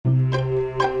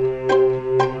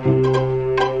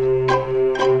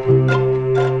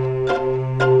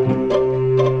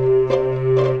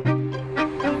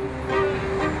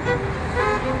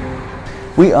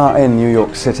We are in New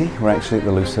York City. We're actually at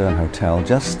the Lucerne Hotel,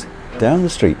 just down the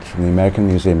street from the American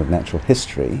Museum of Natural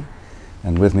History.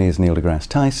 And with me is Neil deGrasse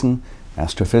Tyson,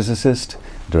 astrophysicist,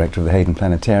 director of the Hayden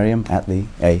Planetarium at the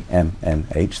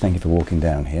AMNH. Thank you for walking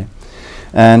down here.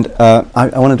 And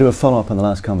I want to do a follow-up on the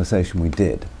last conversation we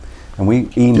did. And we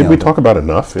emailed... Did we talk about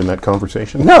enough in that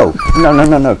conversation? No,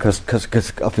 because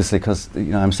obviously,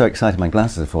 I'm so excited my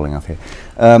glasses are falling off here.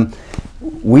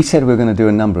 We said we were going to do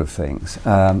a number of things,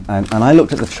 and I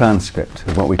looked at the transcript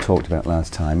of what we talked about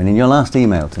last time, and in your last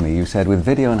email to me you said with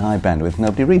video and high bandwidth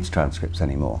nobody reads transcripts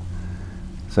anymore.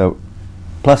 So,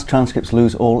 plus transcripts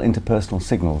lose all interpersonal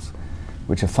signals,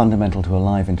 which are fundamental to a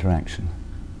live interaction.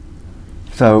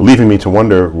 So, leaving me to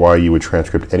wonder why you would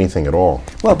transcript anything at all.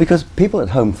 Well, because people at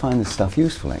home find this stuff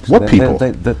useful, actually. What people?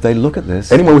 They look at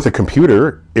this. Anyone with a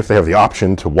computer, if they have the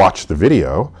option to watch the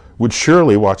video, would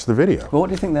surely watch the video. Well, what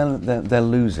do you think they're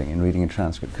losing in reading a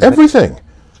transcript? Everything.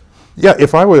 Yeah,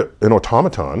 if I were an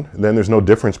automaton, then there's no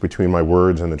difference between my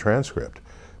words and the transcript.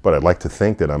 But I'd like to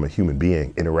think that I'm a human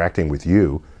being interacting with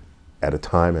you at a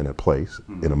time and a place,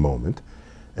 in a moment.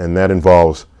 And that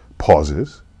involves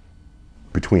pauses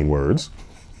between words,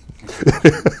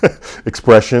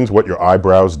 expressions, what your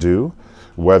eyebrows do,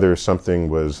 whether something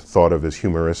was thought of as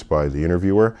humorous by the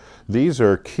interviewer. These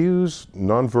are cues,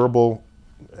 nonverbal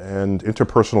and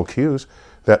interpersonal cues,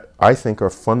 that I think are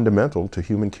fundamental to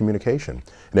human communication.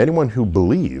 And anyone who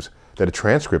believes that a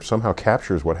transcript somehow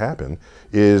captures what happened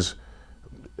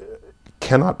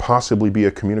cannot possibly be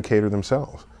a communicator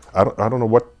themselves. I don't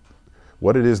know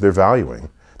what it is they're valuing.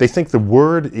 They think the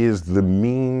word is the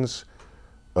means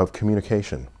of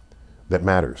communication that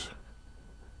matters.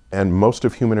 And most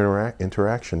of human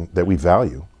interaction that we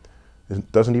value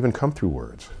doesn't even come through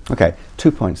words. Okay,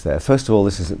 2 points there. First of all,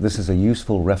 this is a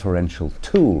useful referential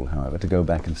tool, however, to go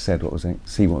back and see what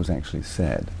was actually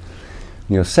said.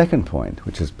 And your second point,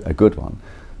 which is a good one,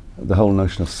 the whole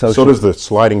notion of social... So does the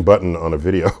sliding button on a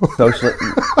video.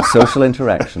 social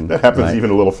interaction. That happens right? Even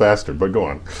a little faster, but go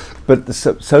on. But the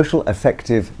social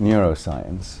affective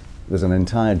neuroscience, there's an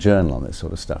entire journal on this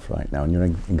sort of stuff right now, and you're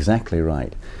exactly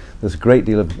right. There's a great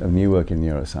deal of new work in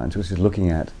neuroscience, which is looking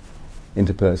at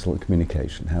interpersonal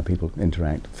communication, how people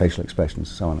interact, facial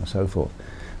expressions, so on and so forth.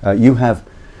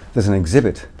 There's an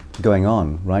exhibit going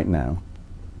on right now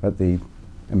at the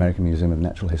American Museum of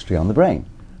Natural History on the brain,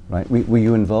 right? Were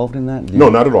you involved in that? No,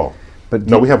 not at all. But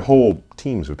no, we have whole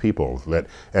teams of people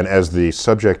and as the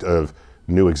subject of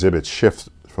new exhibits shifts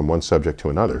from one subject to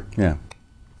another, yeah.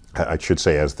 I should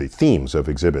say as the themes of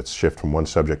exhibits shift from one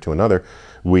subject to another,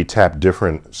 we tap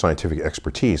different scientific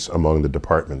expertise among the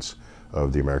departments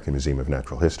of the American Museum of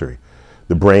Natural History.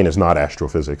 The brain is not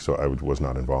astrophysics, so I was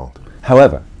not involved.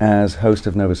 However, as host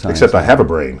of Nova Science... Except I have a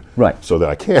brain, right? So that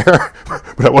I care,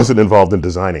 but I wasn't involved in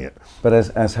designing it. But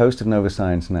as host of Nova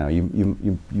Science now,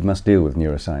 you must deal with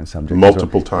neuroscience subjects.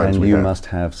 Multiple times and you must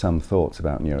have some thoughts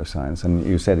about neuroscience. And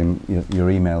you said in your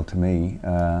email to me,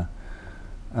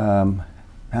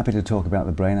 happy to talk about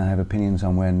the brain. I have opinions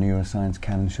on where neuroscience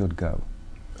can and should go.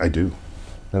 I do.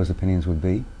 Those opinions would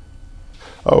be?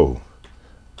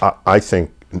 I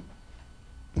think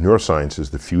neuroscience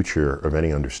is the future of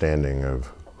any understanding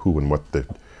of who and what the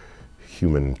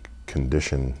human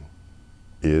condition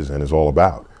is and is all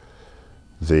about.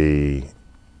 The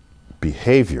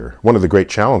behavior, one of the great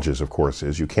challenges, of course,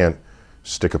 is you can't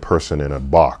stick a person in a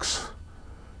box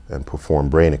and perform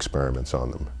brain experiments on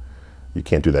them. You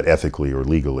can't do that ethically or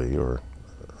legally,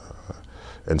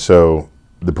 and so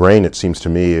the brain, it seems to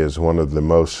me, is one of the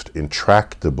most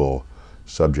intractable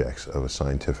subjects of a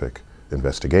scientific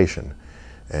investigation.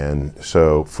 And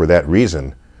so for that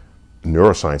reason,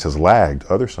 neuroscience has lagged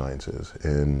other sciences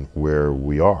in where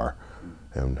we are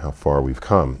and how far we've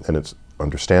come, and it's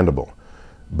understandable.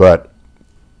 But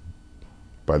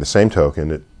by the same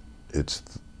token, it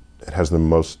has the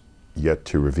most yet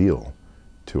to reveal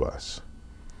to us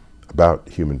about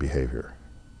human behavior,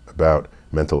 about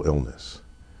mental illness,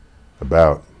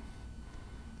 about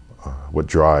what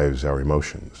drives our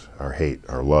emotions, our hate,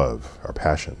 our love, our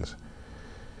passions.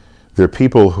 There are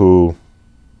people who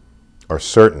are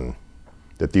certain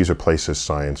that these are places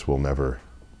science will never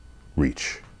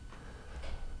reach.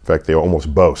 In fact, they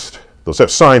almost boast. They'll say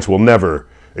science will never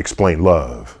explain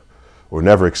love or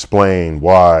never explain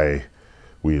why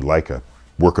we like a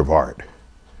work of art.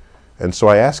 And so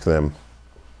I ask them,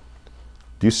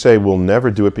 do you say we'll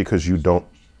never do it because you don't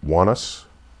want us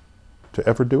to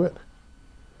ever do it?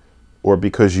 Or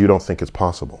because you don't think it's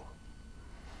possible?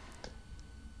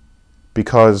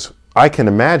 Because I can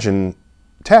imagine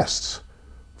tests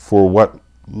for what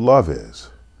love is,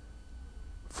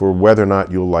 for whether or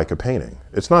not you'll like a painting.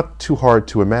 It's not too hard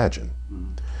to imagine.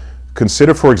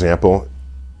 Consider, for example,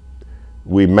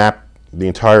 we map the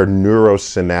entire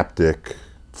neurosynaptic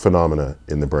phenomena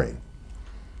in the brain.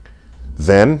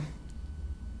 Then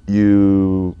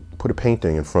you put a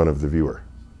painting in front of the viewer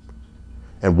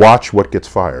and watch what gets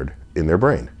fired in their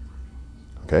brain.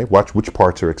 Okay, watch which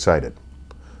parts are excited.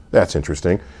 That's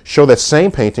interesting. Show that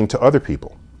same painting to other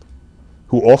people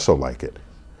who also like it.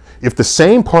 If the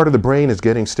same part of the brain is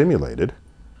getting stimulated,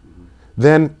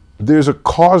 then there's a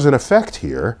cause and effect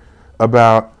here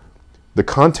about the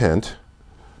content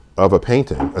of a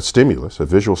painting, a stimulus, a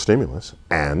visual stimulus,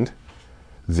 and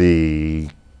the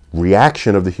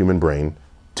reaction of the human brain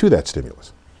to that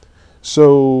stimulus.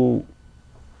 So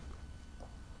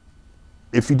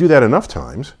if you do that enough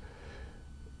times,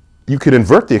 you could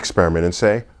invert the experiment and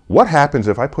say, what happens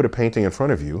if I put a painting in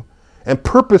front of you and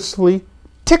purposely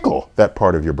tickle that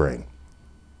part of your brain?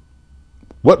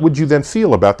 What would you then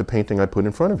feel about the painting I put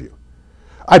in front of you?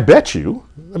 I bet you,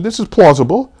 and this is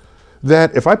plausible,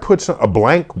 that if I put a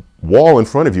blank wall in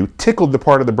front of you, tickled the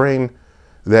part of the brain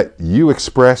that you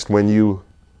expressed when you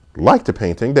liked a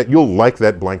painting, that you'll like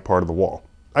that blank part of the wall.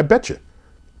 I bet you.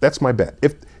 That's my bet.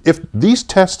 If these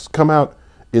tests come out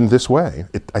in this way,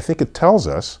 I think it tells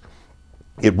us,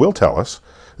 it will tell us,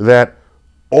 that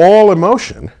all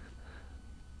emotion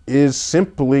is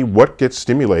simply what gets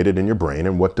stimulated in your brain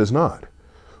and what does not.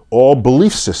 All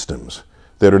belief systems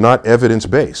that are not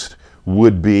evidence-based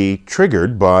would be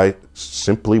triggered by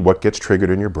simply what gets triggered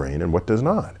in your brain and what does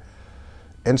not.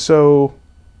 And so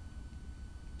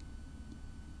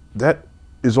that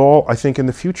is all, I think, in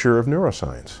the future of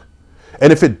neuroscience.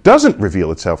 And if it doesn't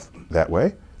reveal itself that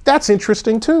way, that's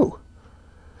interesting too.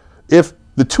 If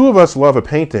the two of us love a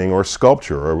painting or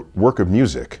sculpture or work of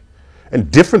music, and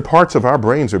different parts of our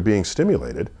brains are being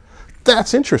stimulated,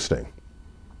 that's interesting.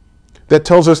 That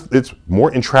tells us it's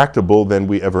more intractable than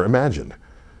we ever imagined.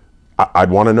 I'd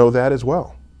want to know that as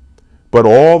well. But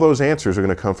all those answers are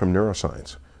going to come from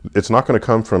neuroscience. It's not going to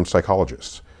come from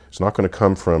psychologists. It's not going to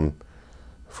come from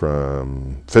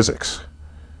physics.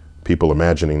 People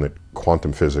imagining that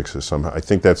quantum physics is somehow, I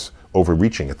think that's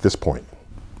overreaching at this point.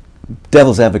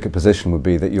 Devil's advocate position would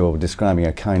be that you're describing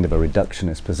a kind of a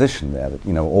reductionist position there,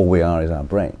 that, all we are is our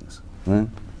brains. Right?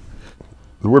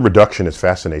 The word reductionist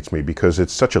fascinates me because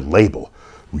it's such a label.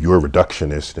 You're a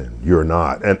reductionist and you're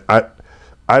not. And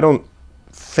I don't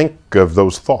think of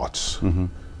those thoughts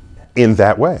in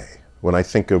that way. When I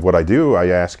think of what I do, I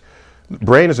ask,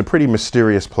 brain is a pretty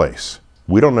mysterious place.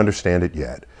 We don't understand it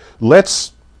yet.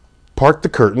 Let's part the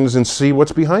curtains and see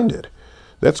what's behind it.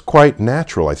 That's quite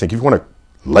natural, I think. If you want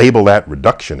to label that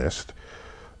reductionist,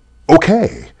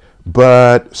 okay.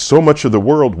 But so much of the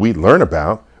world we learn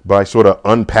about by sort of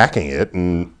unpacking it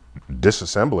and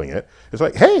disassembling it, it's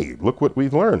like, hey, look what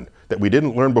we've learned that we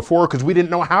didn't learn before because we didn't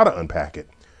know how to unpack it.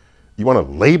 You want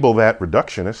to label that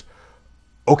reductionist?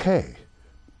 Okay.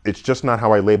 It's just not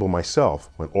how I label myself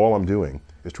when all I'm doing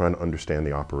is trying to understand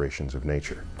the operations of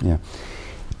nature. Yeah.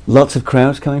 Lots of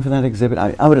crowds coming for that exhibit.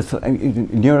 I would have thought, the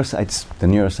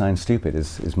neuroscience stupid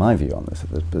is my view on this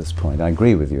at this point. I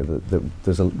agree with you that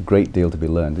there's a great deal to be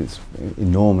learned. It's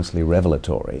enormously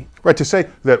revelatory. Right, to say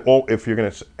that if you're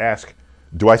going to ask,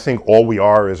 do I think all we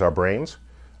are is our brains?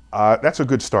 That's a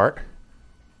good start.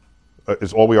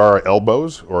 Is all we are our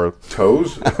elbows or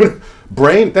toes?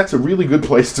 Brain, that's a really good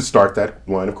place to start that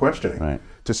line of questioning. Right.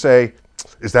 To say,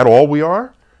 is that all we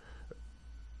are?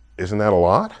 Isn't that a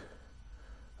lot?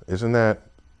 Isn't that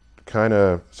kind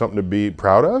of something to be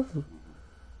proud of?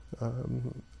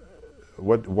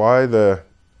 Why the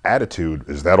attitude?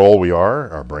 Is that all we are,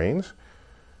 our brains?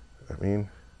 I mean,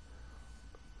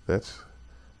 that's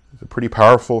a pretty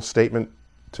powerful statement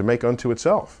to make unto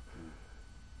itself.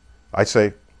 I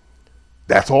say,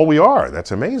 that's all we are.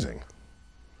 That's amazing.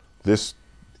 This,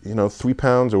 3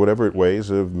 pounds or whatever it weighs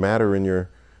of matter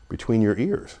between your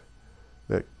ears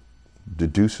that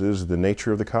deduces the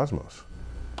nature of the cosmos.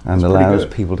 And allows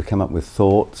people to come up with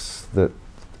thoughts that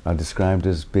are described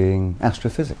as being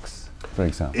astrophysics, for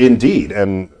example. Indeed,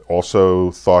 and also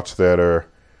thoughts that are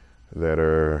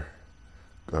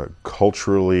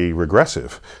culturally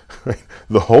regressive.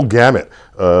 The whole gamut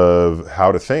of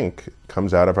how to think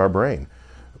comes out of our brain.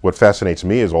 What fascinates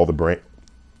me is all the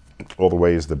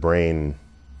ways the brain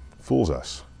fools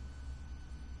us.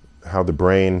 How the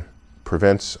brain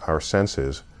prevents our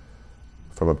senses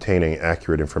from obtaining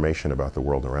accurate information about the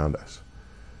world around us.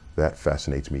 That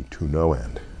fascinates me to no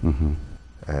end.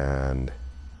 Mm-hmm. And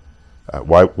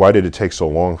why did it take so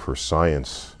long for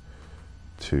science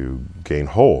to gain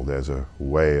hold as a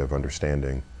way of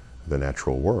understanding the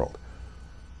natural world?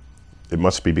 It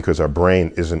must be because our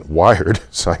brain isn't wired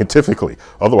scientifically.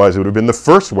 Otherwise, it would have been the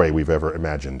first way we've ever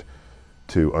imagined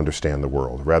to understand the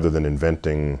world, rather than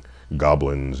inventing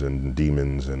goblins and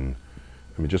demons. And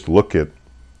I mean, just look at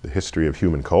the history of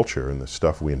human culture and the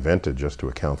stuff we invented just to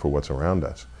account for what's around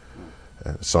us.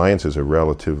 Science is a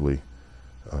relatively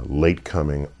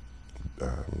late-coming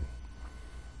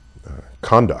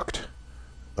conduct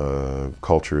of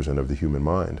cultures and of the human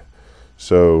mind.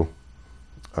 So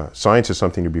science is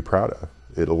something to be proud of.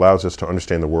 It allows us to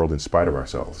understand the world in spite of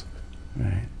ourselves.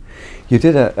 Right. You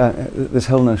did this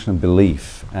whole notion of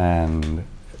belief and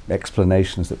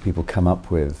explanations that people come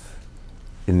up with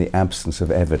in the absence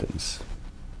of evidence.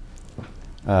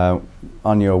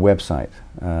 On your website,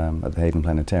 at the Hayden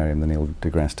Planetarium, the Neil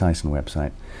deGrasse Tyson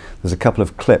website, there's a couple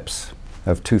of clips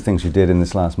of two things you did in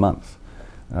this last month.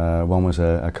 One was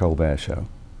a Colbert show,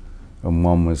 and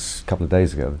one was a couple of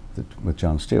days ago with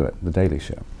Jon Stewart, The Daily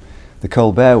Show. The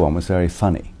Colbert one was very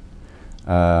funny,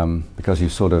 because you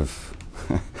sort of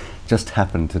just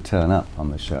happened to turn up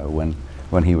on the show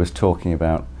when he was talking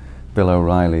about Bill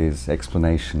O'Reilly's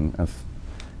explanation of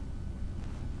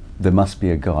there must be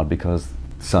a God because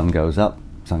sun goes up,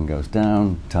 sun goes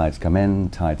down, tides come in,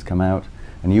 tides come out,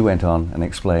 and you went on and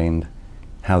explained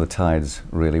how the tides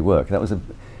really work. That was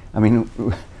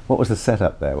what was the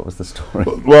setup there? What was the story?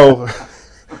 Well,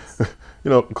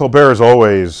 Colbert is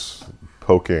always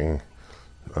poking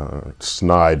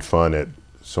snide fun at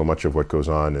so much of what goes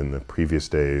on in the previous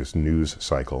day's news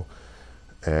cycle.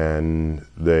 And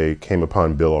they came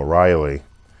upon Bill O'Reilly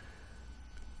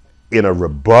in a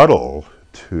rebuttal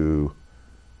to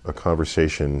a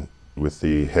conversation with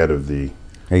the head of the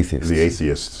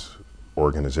atheists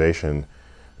organization. And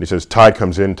he says, tide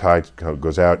comes in, tide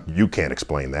goes out, you can't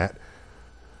explain that.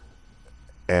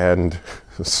 And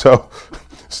so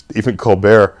Stephen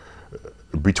Colbert,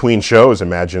 between shows,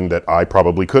 imagined that I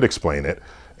probably could explain it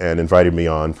and invited me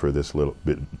on for this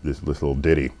little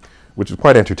ditty, which is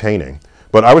quite entertaining.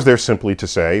 But I was there simply to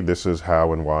say, this is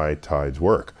how and why tides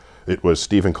work. It was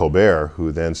Stephen Colbert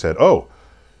who then said, oh,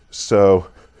 so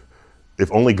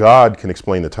if only God can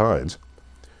explain the tides,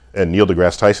 and Neil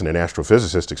deGrasse Tyson, an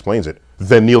astrophysicist, explains it,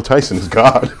 then Neil Tyson is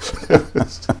God.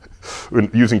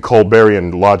 Using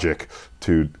Colbertian logic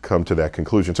to come to that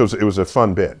conclusion. So it was a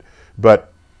fun bit.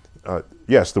 But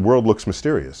yes, the world looks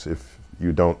mysterious if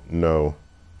you don't know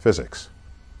physics.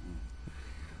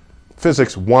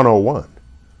 Physics 101.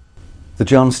 The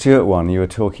Jon Stewart one you were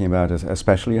talking about is a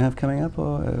special you have coming up,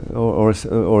 or is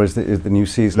the new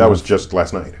season? That was just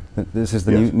last night. This is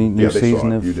the new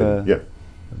season of. Yeah.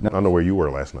 No. I don't know where you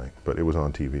were last night, but it was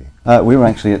on TV. We were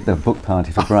actually at the book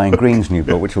party for Brian Greene's new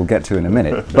book, which we'll get to in a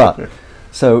minute. But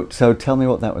so tell me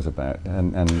what that was about,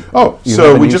 and you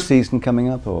have a new season coming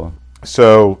up, or?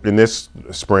 So in this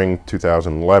spring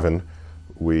 2011,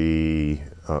 we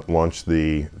launched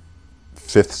the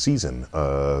 5th season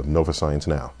of Nova Science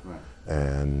Now. Right.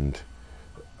 And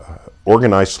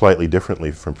organized slightly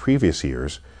differently from previous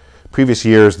years. Previous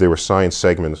years, there were science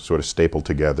segments sort of stapled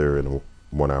together in a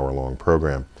 1-hour-long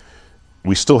program.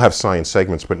 We still have science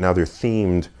segments, but now they're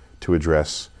themed to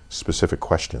address specific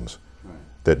questions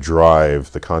that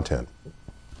drive the content.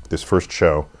 This first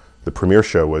show, the premiere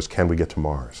show, was Can We Get to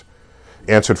Mars?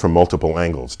 Answered from multiple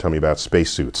angles. Tell me about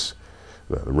spacesuits,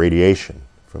 the radiation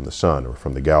from the sun or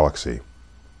from the galaxy,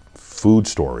 food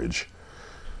storage,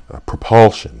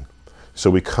 propulsion. So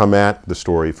we come at the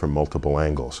story from multiple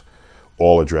angles,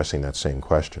 all addressing that same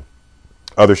question.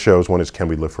 Other shows, one is Can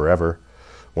We Live Forever?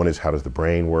 One is How Does the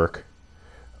Brain Work?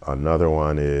 Another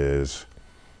one is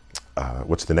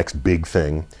What's the Next Big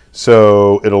Thing?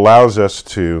 So it allows us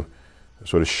to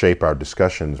sort of shape our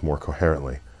discussions more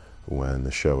coherently when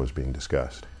the show is being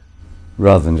discussed.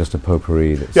 Rather than just a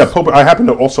potpourri. I happen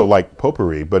to also like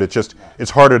potpourri, but it's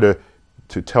harder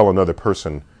to tell another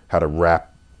person how to wrap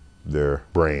their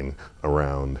brain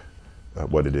around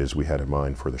what it is we had in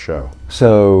mind for the show.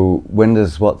 So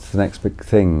What's the Next Big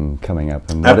Thing coming up?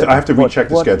 And I have to recheck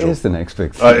the schedule. What is the next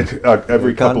big thing?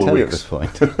 Every couple of weeks.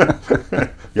 Can't tell you at this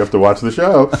point. You have to watch the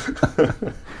show.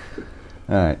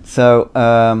 All right. So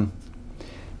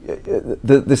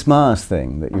this Mars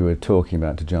thing that you were talking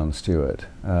about to Jon Stewart,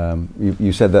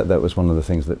 you said that was one of the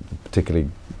things that particularly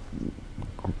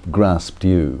grasped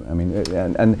you. I mean,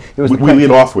 and it was we lead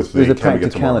off with the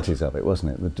practicalities of it,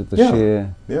 wasn't it? The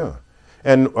sheer. Yeah,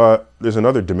 and there's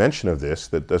another dimension of this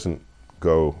that doesn't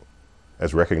go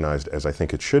as recognized as I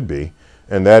think it should be,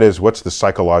 and that is what's the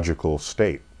psychological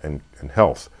state and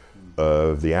health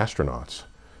of the astronauts.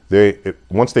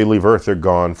 Once they leave Earth, they're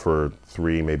gone for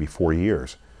 3, maybe 4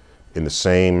 years in the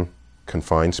same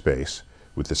confined space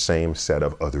with the same set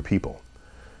of other people.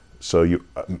 So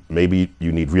maybe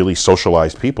you need really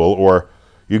socialized people, or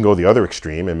you can go the other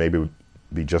extreme and maybe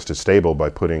be just as stable by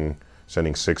putting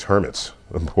sending 6 hermits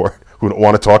aboard who don't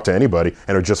want to talk to anybody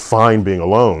and are just fine being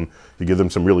alone. You give them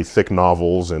some really thick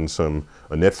novels and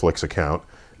a Netflix account,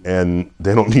 and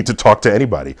they don't need to talk to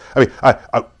anybody. I mean,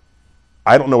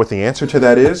 I don't know what the answer to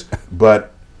that is,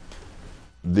 but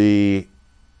it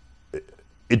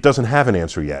doesn't have an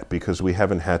answer yet because we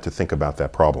haven't had to think about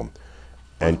that problem.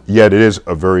 And yet it is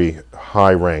a very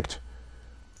high-ranked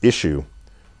issue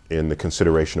in the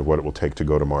consideration of what it will take to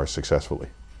go to Mars successfully.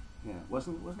 Yeah,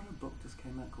 wasn't there a book just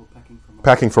came out called Packing for Mars?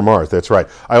 Packing for Mars, that's right.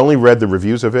 I only read the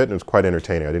reviews of it, and it was quite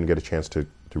entertaining. I didn't get a chance to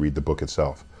read the book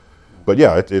itself. But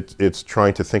yeah, it's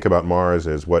trying to think about Mars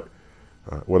as what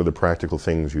are the practical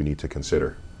things you need to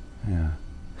consider. Yeah.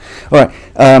 All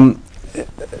right.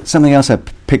 Something else I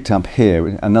picked up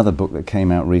here, another book that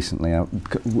came out recently.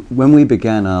 When we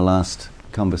began our last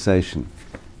conversation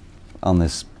on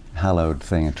this hallowed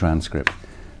thing, a transcript,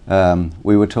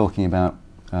 we were talking about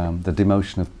the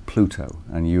demotion of Pluto,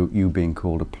 and you being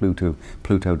called a Pluto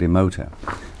demoter.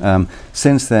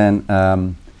 Since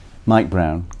then, Mike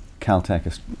Brown,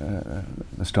 Caltech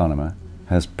astronomer,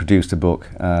 has produced a book,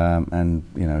 and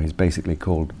he's basically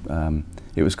called.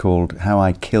 It was called "How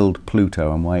I Killed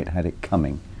Pluto and Why It Had It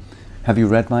Coming." Have you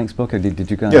read Mike's book, or did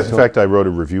you guys? Yes, in fact, I wrote a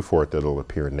review for it that'll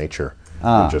appear in Nature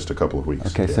in just a couple of weeks.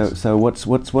 Okay, yes. so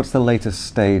what's the latest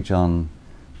stage on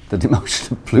the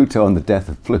demotion of Pluto and the death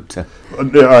of Pluto?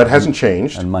 It hasn't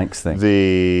changed. And Mike's thing.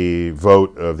 The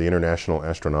vote of the International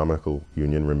Astronomical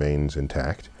Union remains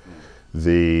intact.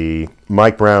 The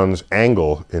Mike Brown's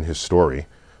angle in his story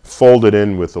folded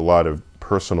in with a lot of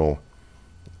personal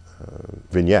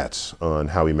vignettes on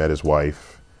how he met his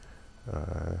wife,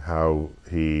 how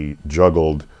he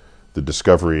juggled the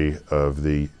discovery of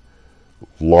the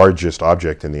largest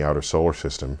object in the outer solar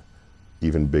system,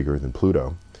 even bigger than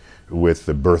Pluto, with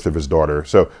the birth of his daughter.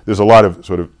 So there's a lot of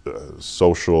sort of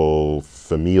social,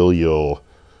 familial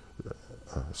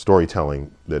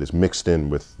storytelling that is mixed in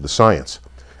with the science.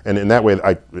 And in that way,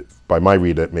 by my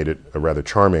read, that made it a rather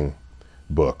charming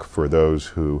book for those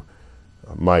who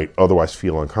might otherwise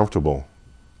feel uncomfortable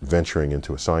venturing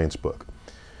into a science book.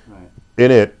 Right. In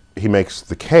it, he makes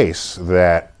the case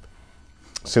that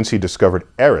since he discovered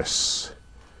Eris,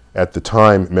 at the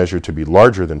time measured to be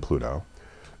larger than Pluto,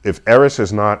 if Eris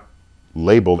is not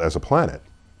labeled as a planet,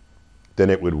 then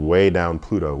it would weigh down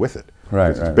Pluto with it. Right,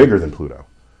 because it's bigger than Pluto.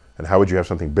 And how would you have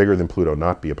something bigger than Pluto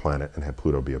not be a planet and have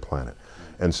Pluto be a planet?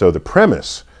 And so the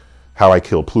premise, How I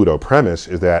Killed Pluto premise,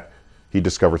 is that he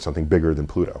discovered something bigger than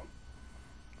Pluto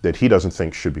that he doesn't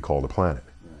think should be called a planet.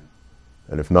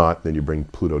 Right. And if not, then you bring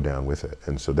Pluto down with it.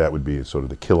 And so that would be sort of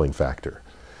the killing factor.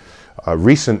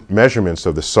 Recent measurements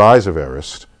of the size of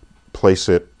Eris place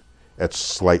it at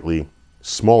slightly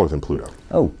smaller than Pluto.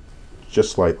 Oh.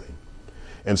 Just slightly.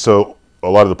 And so a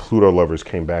lot of the Pluto lovers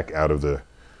came back out of the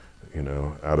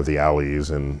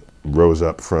alleys and rose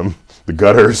up from the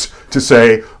gutters to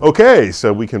say, okay,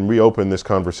 so we can reopen this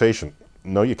conversation.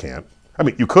 No, you can't. I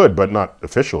mean, you could, but not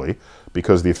officially,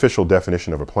 because the official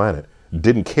definition of a planet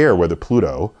didn't care whether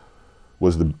Pluto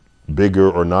was the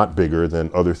bigger or not bigger than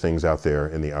other things out there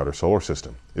in the outer solar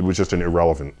system. It was just an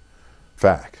irrelevant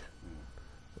fact.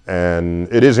 And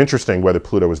it is interesting whether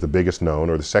Pluto is the biggest known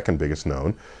or the second biggest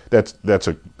known. That's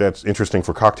interesting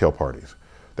for cocktail parties.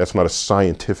 That's not a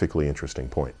scientifically interesting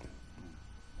point.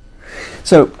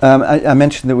 So I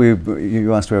mentioned that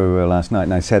you asked where we were last night,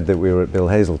 and I said that we were at Bill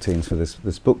Hazeltine's for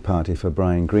this book party for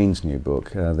Brian Greene's new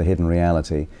book, The Hidden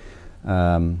Reality,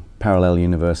 Parallel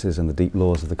Universes and the Deep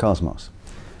Laws of the Cosmos.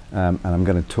 And I'm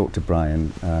going to talk to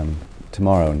Brian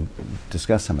tomorrow and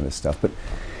discuss some of this stuff. But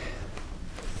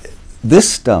this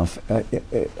stuff,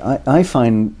 I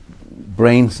find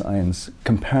brain science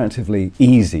comparatively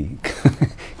easy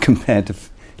compared to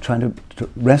trying to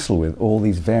wrestle with all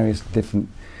these various different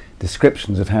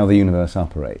descriptions of how the universe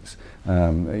operates.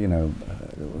 Branes,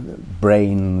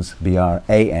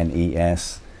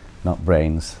 B-R-A-N-E-S, not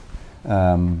brains,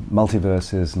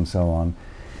 multiverses and so on.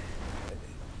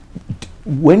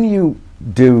 When you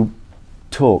do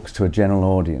talks to a general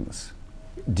audience,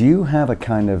 do you have a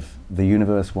kind of the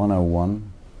Universe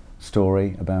 101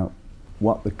 story about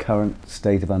what the current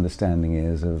state of understanding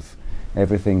is of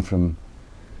everything from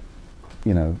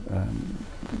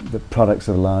the products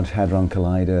of the Large Hadron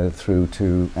Collider through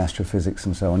to astrophysics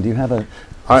and so on? Do you have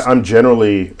I'm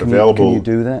generally available. Can you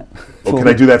do that? Oh, can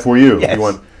I do that for you?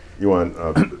 Yes. You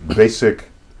want basic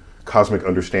cosmic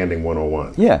understanding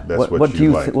 101. Yeah. That's what do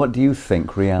you like. what do you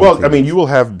think reality? Well, I mean, is? you will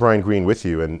have Brian Greene with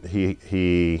you, and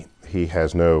he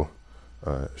has no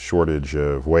shortage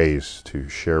of ways to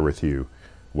share with you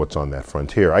what's on that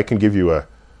frontier. I can give you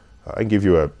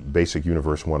a basic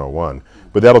Universe 101,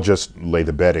 but that'll just lay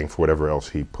the bedding for whatever else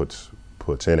he puts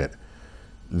in it.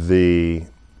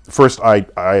 First,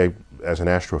 I as an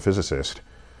astrophysicist,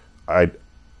 I'd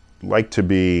like to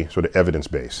be sort of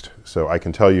evidence-based. So I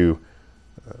can tell you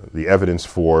the evidence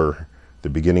for the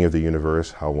beginning of the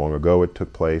universe, how long ago it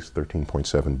took place,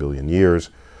 13.7 billion years.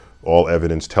 All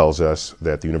evidence tells us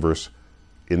that the universe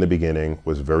in the beginning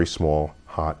was very small,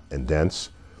 hot, and dense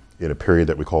in a period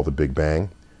that we call the Big Bang.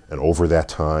 And over that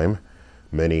time,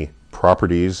 many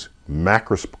properties,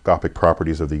 macroscopic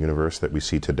properties of the universe that we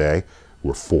see today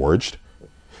were forged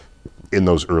in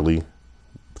those early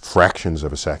fractions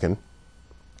of a second.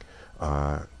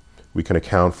 We can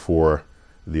account for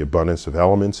the abundance of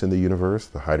elements in the universe,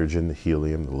 the hydrogen, the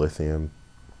helium, the lithium,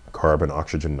 carbon,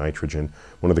 oxygen, nitrogen.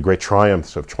 One of the great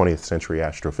triumphs of 20th century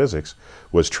astrophysics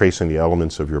was tracing the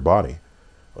elements of your body,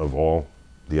 of all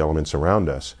the elements around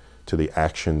us, to the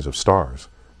actions of stars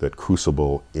that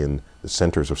crucible in the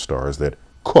centers of stars that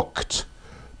cooked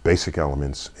basic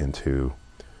elements into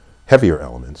heavier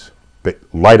elements,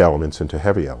 light elements into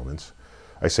heavy elements.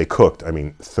 I say cooked, I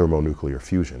mean thermonuclear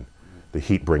fusion. The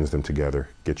heat brings them together,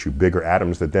 gets you bigger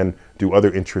atoms that then do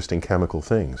other interesting chemical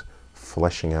things,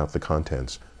 fleshing out the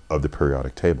contents of the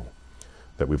periodic table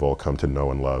that we've all come to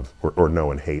know and love, or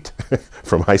know and hate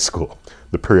from high school,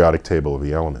 the periodic table of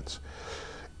the elements.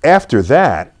 After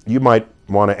that, you might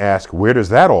want to ask, where does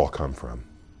that all come from?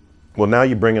 Well, now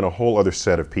you bring in a whole other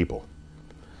set of people.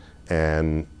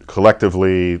 And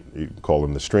collectively, you call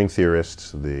them the string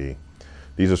theorists.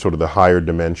 These are sort of the higher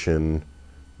dimension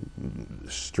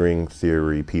string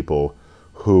theory people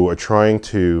who are trying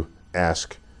to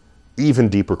ask even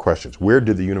deeper questions. Where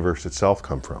did the universe itself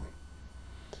come from?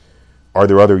 Are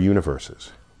there other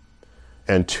universes?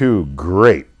 And two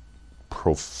great,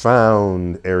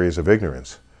 profound areas of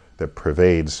ignorance that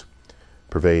pervades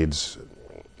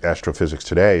astrophysics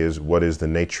today is what is the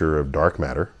nature of dark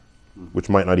matter, which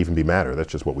might not even be matter,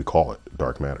 that's just what we call it,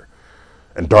 dark matter,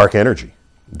 and dark energy.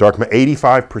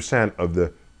 85% of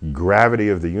the gravity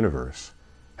of the universe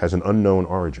has an unknown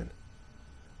origin.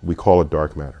 We call it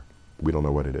dark matter. We don't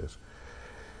know what it is.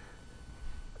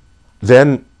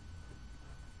 Then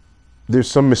there's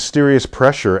some mysterious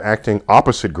pressure acting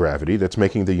opposite gravity that's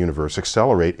making the universe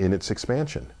accelerate in its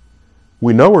expansion.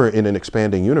 We know we're in an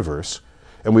expanding universe,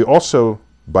 and we also,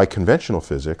 by conventional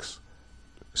physics,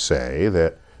 say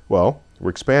that, well, we're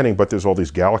expanding, but there's all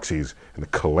these galaxies, and the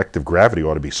collective gravity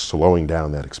ought to be slowing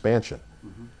down that expansion.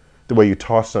 Mm-hmm. The way you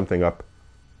toss something up,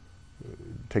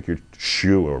 take your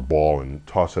shoe or ball and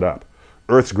toss it up.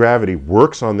 Earth's gravity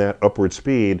works on that upward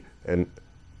speed and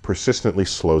persistently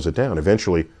slows it down.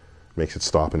 Eventually makes it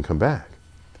stop and come back.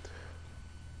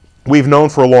 We've known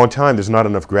for a long time there's not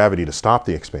enough gravity to stop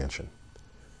the expansion.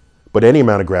 But any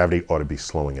amount of gravity ought to be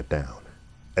slowing it down.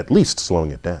 At least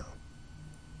slowing it down.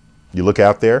 You look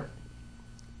out there,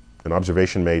 an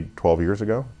observation made 12 years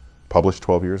ago, published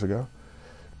 12 years ago.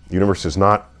 The universe is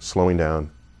not slowing down,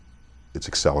 it's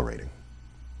accelerating.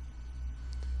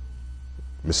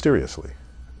 Mysteriously.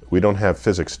 We don't have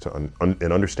physics, an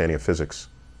understanding of physics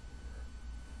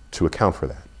to account for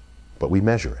that, but we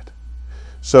measure it.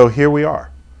 So here we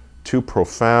are, two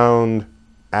profound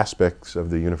aspects of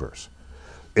the universe.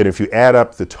 And if you add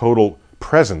up the total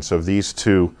presence of these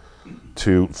two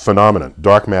phenomena,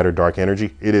 dark matter, dark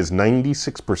energy, it is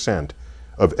 96%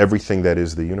 of everything that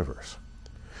is the universe,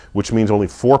 which means only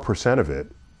 4% of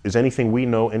it is anything we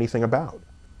know anything about.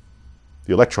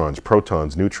 The electrons,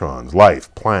 protons, neutrons,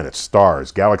 life, planets,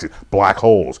 stars, galaxies, black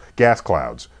holes, gas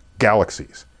clouds,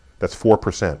 galaxies. That's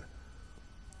 4%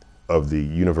 of the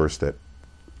universe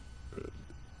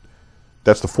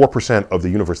that's the 4% of the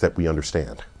universe that we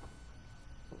understand.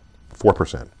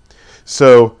 4%.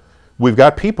 So we've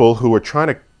got people who are trying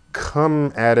to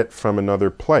come at it from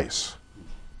another place.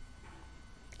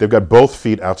 They've got both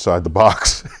feet outside the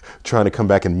box, trying to come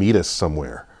back and meet us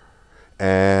somewhere.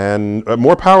 And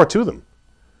more power to them.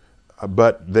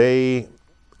 But they,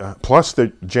 plus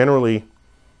they generally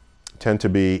tend to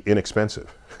be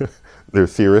inexpensive. They're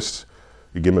theorists.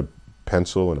 You give them a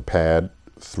pencil and a pad,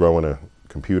 throw in a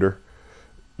computer,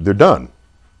 they're done.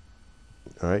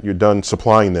 All right? You're done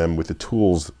supplying them with the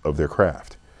tools of their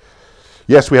craft.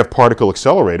 Yes, we have particle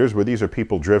accelerators, where these are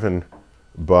people driven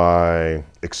by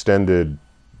extended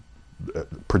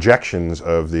projections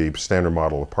of the standard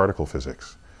model of particle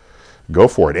physics. Go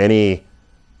for it. Any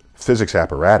physics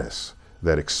apparatus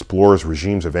that explores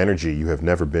regimes of energy you have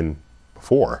never been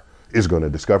before is going to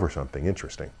discover something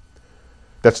interesting.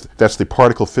 That's the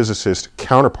particle physicist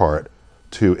counterpart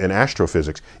to an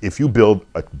astrophysics. If you build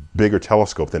a bigger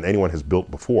telescope than anyone has built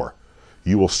before,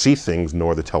 you will see things no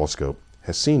other telescope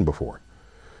has seen before.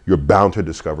 You're bound to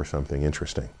discover something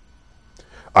interesting.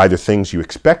 Either things you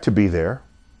expect to be there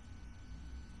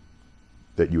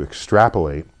that you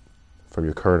extrapolate from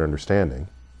your current understanding,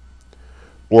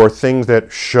 or things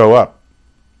that show up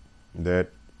that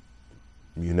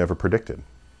you never predicted.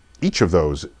 Each of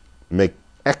those make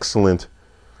excellent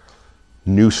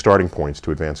new starting points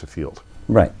to advance a field.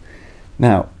 Right.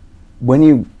 Now, when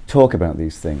you talk about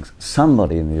these things,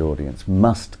 somebody in the audience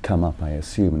must come up, I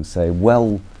assume, and say,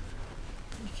 well,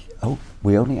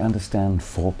 we only understand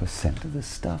 4% of this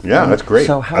stuff. Yeah, that's great.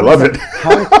 So I love it.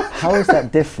 How is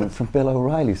that different from Bill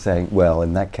O'Reilly saying, well,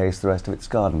 in that case, the rest of it's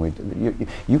God, and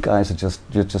you guys are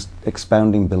you're just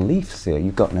expounding beliefs here.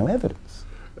 You've got no evidence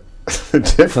for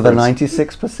the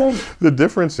 96%. The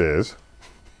difference is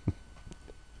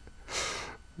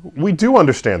we do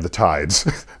understand the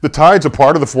tides. The tides are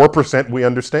part of the 4% we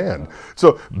understand.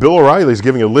 So Bill O'Reilly is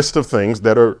giving a list of things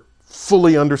that are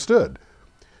fully understood.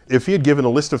 If he had given a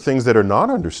list of things that are not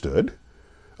understood,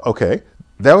 okay,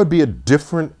 that would be a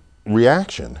different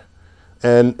reaction.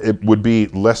 And it would be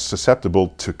less susceptible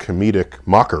to comedic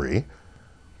mockery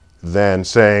than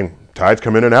saying, tides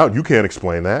come in and out, you can't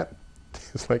explain that.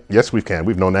 It's like, yes, we can.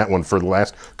 We've known that one for the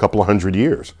last couple of 100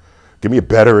 years. Give me a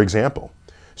better example.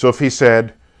 So if he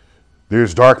said,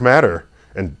 there's dark matter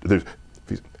and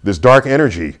there's dark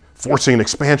energy forcing an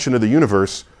expansion of the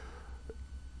universe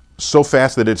so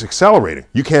fast that it's accelerating.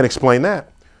 You can't explain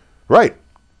that. Right.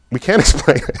 We can't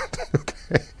explain it.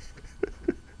 Okay.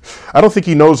 I don't think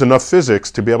he knows enough physics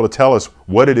to be able to tell us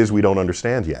what it is we don't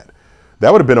understand yet.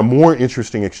 That would have been a more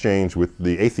interesting exchange with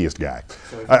the atheist guy.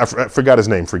 I forgot his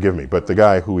name, forgive me, but the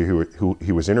guy who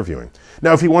he was interviewing.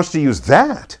 Now, if he wants to use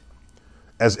that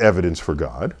as evidence for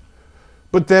God,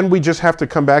 but then we just have to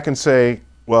come back and say,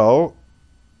 well,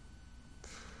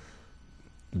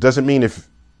 doesn't mean if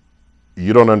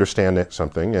you don't understand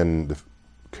something and the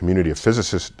community of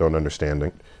physicists don't understand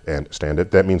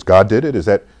it, that means God did it? Is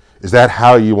that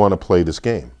how you want to play this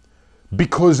game?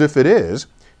 Because if it is,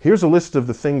 here's a list of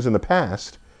the things in the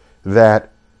past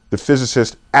that the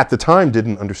physicists at the time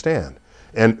didn't understand.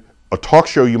 And a talk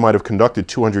show you might have conducted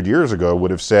 200 years ago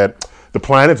would have said, the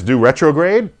planets do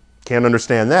retrograde? Can't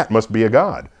understand that, must be a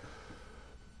God.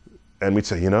 And we'd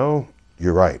say,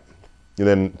 you're right. And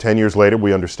then 10 years later,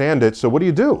 we understand it, so what do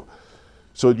you do?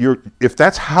 So if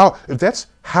that's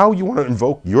how you want to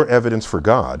invoke your evidence for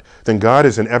God, then God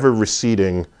is an ever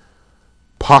receding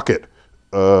pocket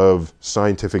of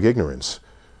scientific ignorance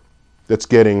that's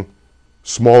getting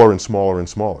smaller and smaller and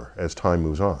smaller as time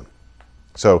moves on.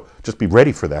 So just be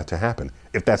ready for that to happen,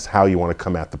 if that's how you want to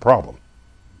come at the problem.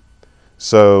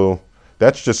 So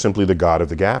that's just simply the God of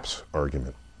the gaps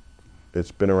argument.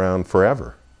 It's been around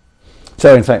forever.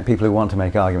 So, in fact, people who want to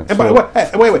make arguments. And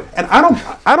wait. And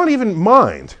I don't even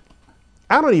mind.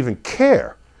 I don't even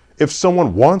care if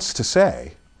someone wants to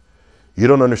say, you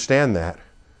don't understand that,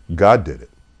 God did it.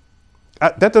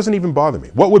 That doesn't even bother me.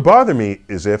 What would bother me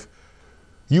is if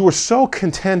you were so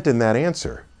content in that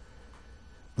answer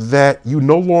that you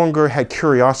no longer had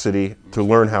curiosity to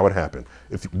learn how it happened.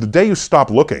 If the day you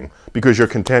stop looking because you're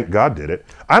content God did it,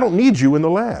 I don't need you in the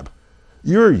lab.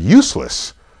 You're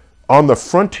useless on the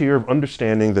frontier of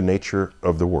understanding the nature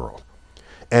of the world.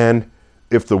 And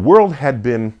if the world had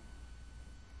been,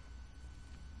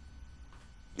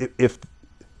 if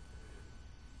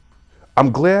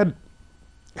I'm glad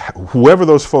whoever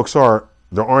those folks are,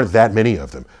 there aren't that many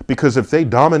of them. Because if they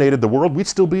dominated the world, we'd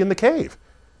still be in the cave.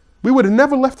 We would have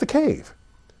never left the cave.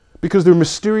 Because there are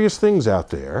mysterious things out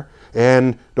there,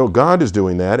 and God is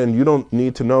doing that, and you don't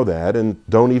need to know that, and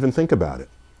don't even think about it.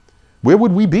 Where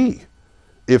would we be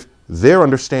if their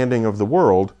understanding of the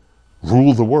world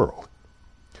ruled the world?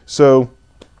 So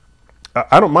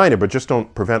I don't mind it, but just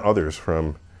don't prevent others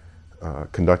from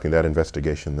conducting that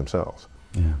investigation themselves.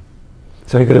 Yeah.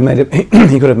 So he could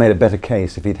have made a better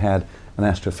case if he'd had an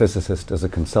astrophysicist as a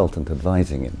consultant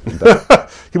advising him.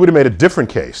 He would have made a different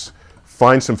case.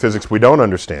 Find some physics we don't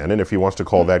understand, and if he wants to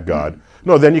call that God,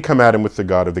 no, then you come at him with the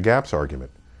God of the gaps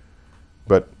argument.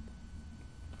 But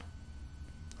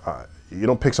you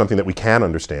don't pick something that we can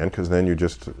understand, because then you're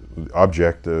just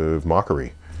object of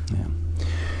mockery.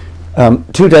 Yeah.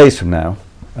 2 days from now,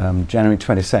 January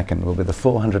 22nd, will be the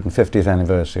 450th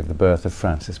anniversary of the birth of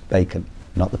Francis Bacon,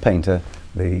 not the painter,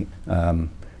 the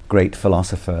great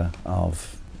philosopher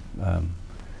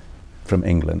from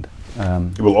England.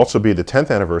 It will also be the 10th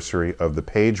anniversary of the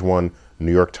page 1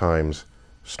 New York Times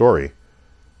story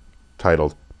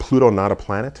titled, Pluto Not a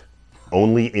Planet?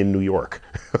 Only in New York.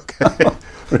 Okay.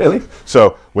 Really?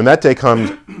 So when that day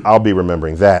comes, I'll be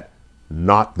remembering that,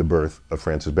 not the birth of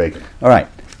Francis Bacon. All right.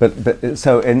 But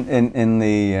so in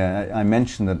the I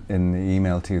mentioned that in the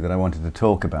email to you that I wanted to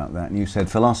talk about that, and you said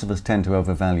philosophers tend to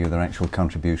overvalue their actual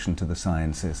contribution to the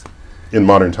sciences. In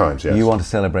modern times, yes. You want to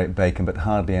celebrate Bacon, but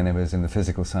hardly any of us in the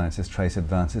physical sciences trace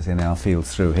advances in our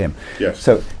fields through him. Yes.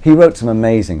 So he wrote some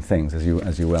amazing things, as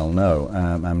you well know.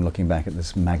 I'm looking back at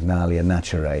this Magnalia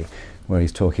Naturae, where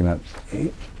he's talking about,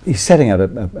 he's setting out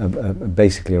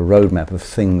basically a roadmap of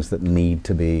things that need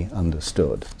to be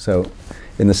understood. So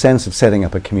in the sense of setting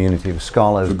up a community of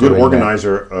scholars. A good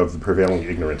organizer of the prevailing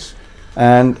ignorance.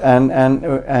 And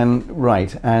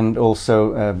right, and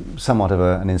also somewhat of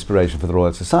an inspiration for the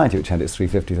Royal Society, which had its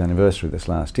 350th anniversary this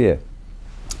last year,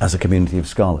 as a community of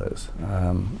scholars.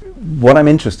 What I'm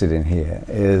interested in here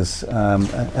is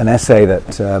an essay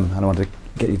that I want to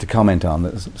get you to comment on,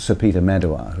 that Sir Peter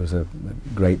Medawar, who's a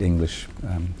great English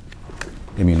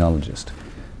immunologist,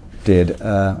 did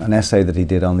an essay that he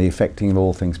did on the effecting of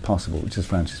all things possible, which is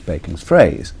Francis Bacon's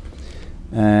phrase.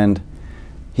 And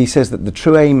he says that the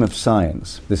true aim of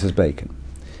science, this is Bacon,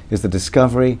 is the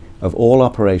discovery of all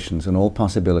operations and all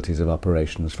possibilities of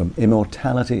operations, from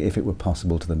immortality, if it were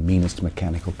possible, to the meanest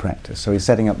mechanical practice. So he's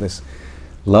setting up this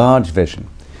large vision,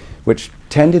 which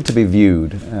tended to be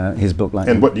viewed, his book like...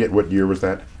 And what year was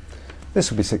that? This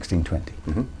would be 1620.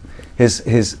 Mm-hmm.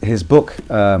 His book...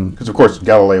 Because of course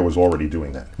Galileo was already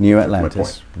doing that. New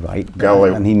Atlantis, right.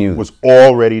 Galileo and he knew was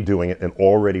already doing it and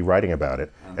already writing about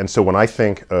it. And so when I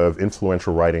think of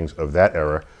influential writings of that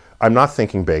era, I'm not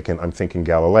thinking Bacon, I'm thinking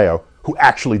Galileo, who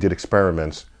actually did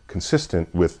experiments consistent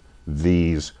with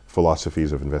these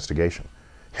philosophies of investigation.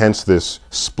 Hence this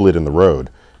split in the road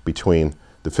between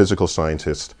the physical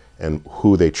scientist and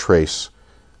who they trace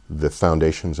the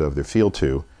foundations of their field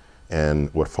to,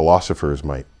 and what philosophers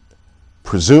might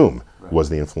presume was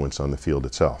the influence on the field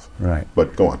itself. Right.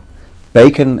 But go on.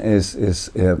 Bacon is his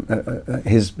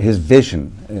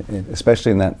vision,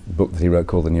 especially in that book that he wrote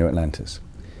called The New Atlantis,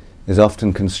 is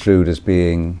often construed as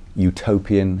being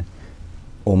utopian,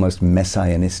 almost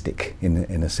messianistic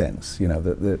in a sense. You know,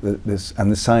 this, and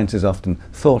the science is often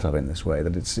thought of in this way,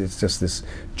 that it's just this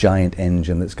giant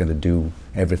engine that's going to do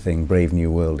everything, brave new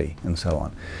worldy, and so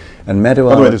on. And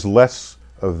Medawar... By the way, there's less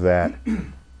of that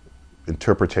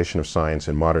interpretation of science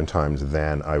in modern times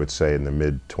than I would say in the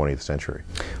mid-20th century.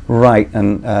 Right,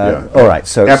 and all right.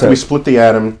 So after we split the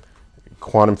atom,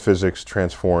 quantum physics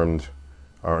transformed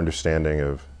our understanding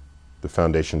of the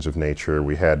foundations of nature.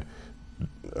 We had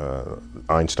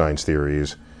Einstein's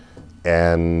theories,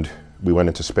 and we went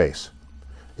into space.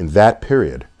 In that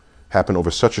period, happened over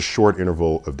such a short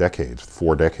interval of decades,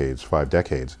 4 decades, 5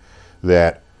 decades,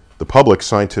 that the public,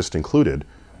 scientists included,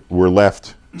 were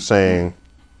left saying,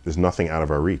 there's nothing out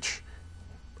of our reach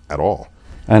at all.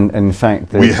 And in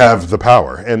fact, we have the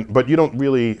power, but you don't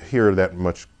really hear that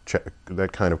much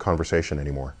that kind of conversation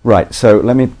anymore. Right. So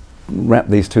let me wrap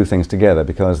these two things together,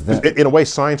 because in a way,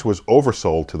 science was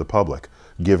oversold to the public,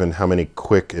 given how many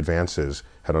quick advances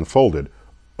had unfolded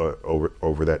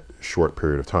over that short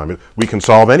period of time. We can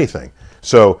solve anything.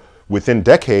 So within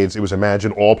decades, it was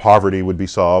imagined all poverty would be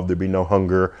solved. There'd be no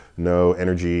hunger, no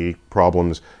energy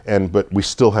problems, but we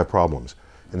still have problems.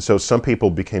 And so some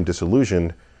people became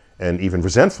disillusioned and even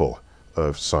resentful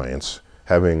of science,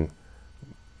 having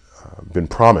been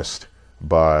promised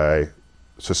by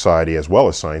society as well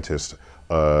as scientists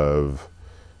of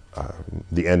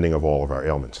the ending of all of our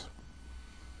ailments.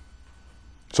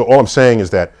 So all I'm saying is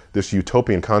that this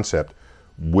utopian concept,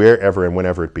 wherever and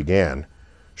whenever it began,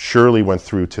 surely went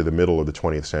through to the middle of the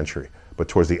 20th century. But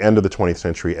towards the end of the 20th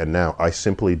century and now, I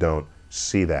simply don't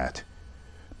see that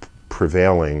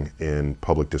prevailing in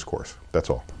public discourse. That's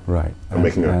all. Right. I'm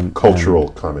making a cultural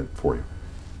comment for you.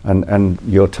 And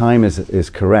your time is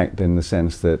correct in the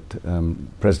sense that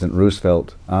President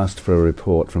Roosevelt asked for a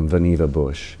report from Vannevar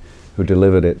Bush, who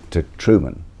delivered it to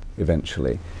Truman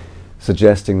eventually,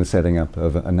 suggesting the setting up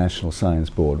of a National Science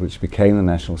Board, which became the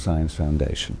National Science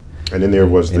Foundation. And in there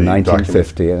was in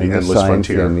 1950, the Endless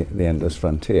Frontier. The Endless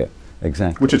Frontier,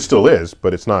 exactly. Which it still is,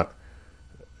 but it's not.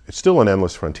 It's still an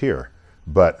endless frontier.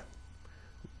 But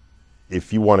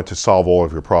if you wanted to solve all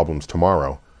of your problems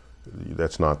tomorrow,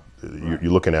 that's not. You're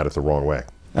looking at it the wrong way.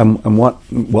 And what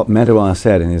Medawar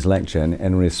said in his lecture,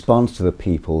 in response to the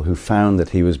people who found that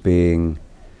he was being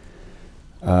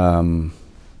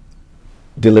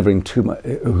delivering too much,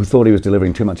 who thought he was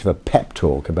delivering too much of a pep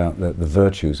talk about the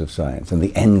virtues of science and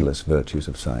the endless virtues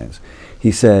of science,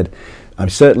 he said, I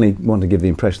certainly want to give the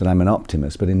impression that I'm an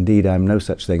optimist, but indeed I'm no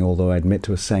such thing, although I admit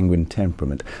to a sanguine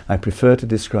temperament. I prefer to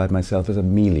describe myself as a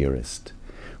meliorist,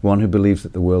 one who believes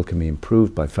that the world can be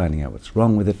improved by finding out what's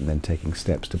wrong with it and then taking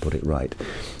steps to put it right.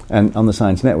 And on the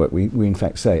Science Network, we in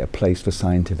fact say a place for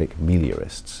scientific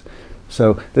meliorists.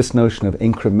 So this notion of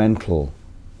incremental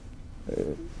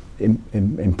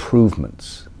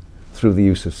improvements through the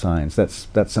use of science, that's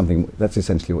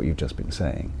essentially what you've just been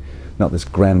saying. not this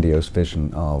grandiose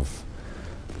vision of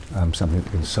something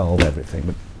that can solve everything,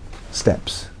 but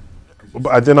steps.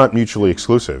 But they're not mutually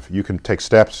exclusive. You can take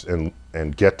steps and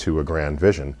get to a grand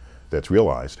vision that's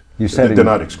realized. You said they're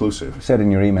not exclusive. You said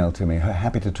in your email to me,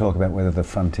 happy to talk about whether the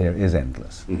frontier is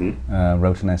endless.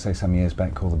 Wrote an essay some years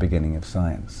back called The Beginning of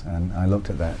Science, and I looked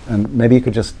at that. And maybe you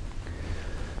could just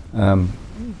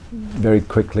very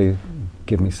quickly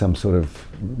give me some sort of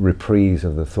reprise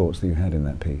of the thoughts that you had in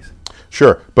that piece.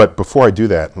 Sure, but before I do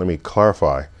that, let me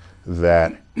clarify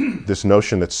that this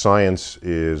notion that science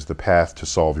is the path to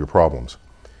solve your problems,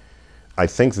 I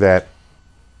think that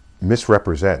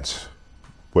misrepresents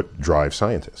what drives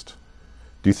scientists.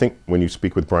 Do you think when you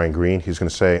speak with Brian Greene, he's going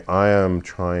to say, I am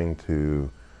trying to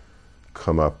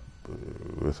come up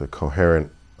with a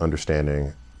coherent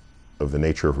understanding of the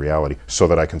nature of reality so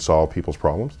that I can solve people's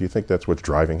problems? Do you think that's what's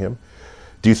driving him?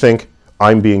 Do you think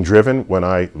I'm being driven when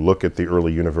I look at the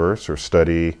early universe or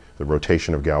study the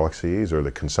rotation of galaxies or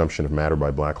the consumption of matter by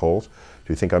black holes? Do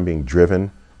you think I'm being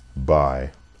driven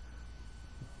by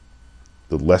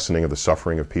the lessening of the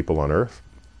suffering of people on Earth?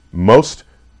 Most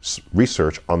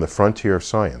research on the frontier of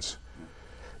science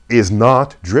is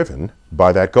not driven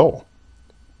by that goal,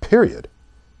 period.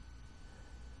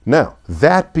 Now,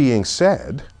 that being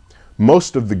said,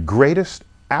 most of the greatest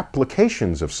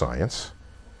applications of science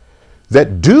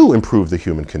that do improve the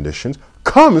human conditions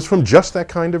comes from just that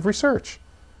kind of research.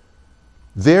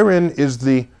 Therein is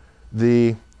the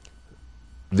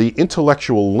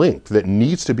intellectual link that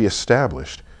needs to be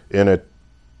established in an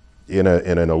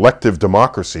elective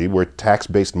democracy where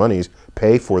tax-based monies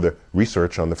pay for the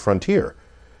research on the frontier.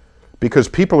 Because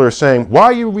people are saying, why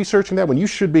are you researching that when you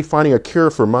should be finding a cure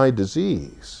for my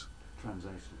disease?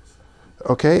 Translations.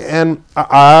 Okay, and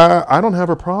I don't have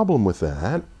a problem with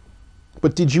that.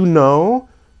 But did you know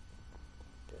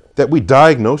that we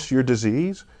diagnose your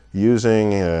disease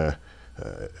using an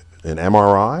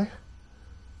MRI?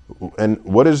 And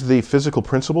what is the physical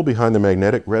principle behind the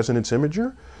magnetic resonance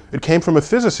imager? It came from a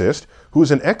physicist who is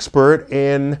an expert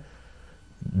in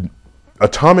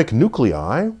atomic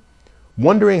nuclei,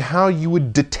 wondering how you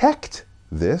would detect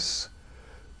this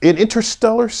in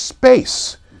interstellar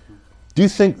space. Do you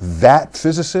think that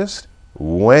physicist,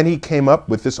 when he came up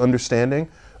with this understanding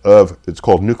of, it's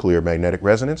called nuclear magnetic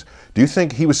resonance, do you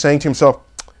think he was saying to himself,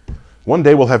 one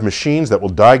day we'll have machines that will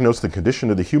diagnose the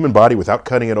condition of the human body without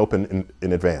cutting it open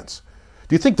in advance?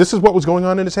 Do you think this is what was going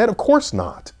on in his head? Of course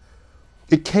not.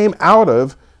 It came out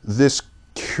of this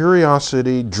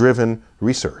curiosity-driven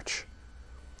research.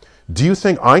 Do you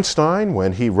think Einstein,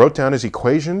 when he wrote down his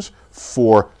equations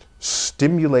for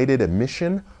stimulated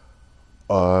emission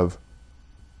of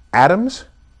atoms,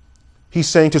 he's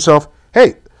saying to himself,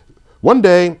 hey, one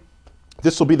day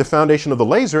this will be the foundation of the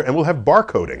laser and we'll have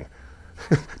barcoding?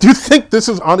 Do you think this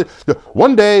is on it?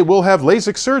 One day we'll have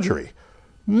LASIK surgery?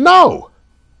 No.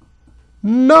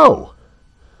 No.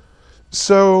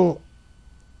 So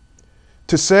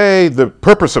to say the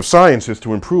purpose of science is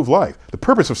to improve life, the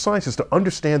purpose of science is to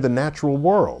understand the natural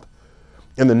world.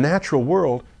 And the natural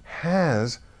world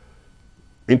has,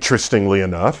 interestingly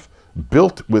enough,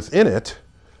 built within it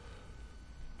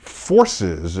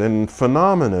forces and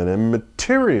phenomena and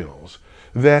materials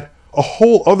that a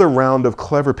whole other round of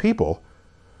clever people,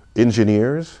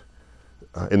 engineers,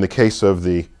 in the case of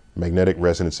the magnetic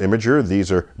resonance imager,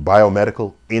 these are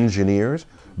biomedical engineers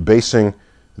basing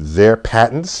their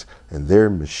patents and their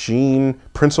machine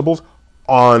principles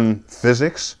on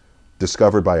physics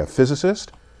discovered by a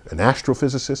physicist, an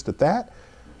astrophysicist at that.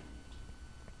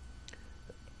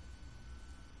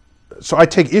 So I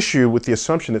take issue with the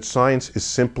assumption that science is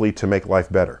simply to make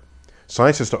life better.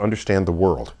 Science is to understand the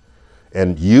world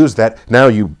and use that. Now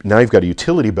you've got a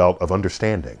utility belt of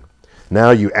understanding.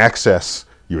 Now you access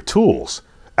your tools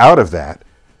out of that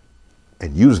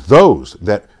and use those,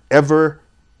 that ever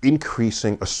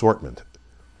increasing assortment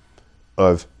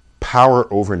of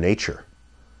power over nature,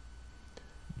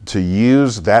 to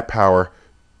use that power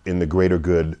in the greater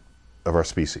good of our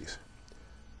species.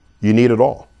 You need it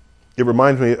all. It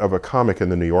reminds me of a comic in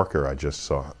the New Yorker I just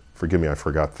saw. Forgive me, I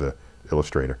forgot the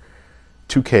illustrator.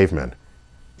 Two cavemen,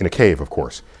 in a cave, of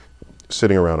course,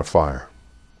 sitting around a fire.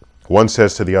 One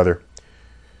says to the other,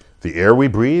 the air we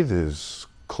breathe is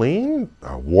clean,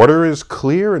 our water is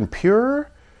clear and pure,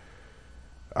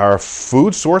 our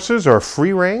food sources are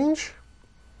free range,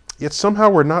 yet somehow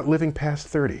we're not living past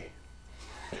 30.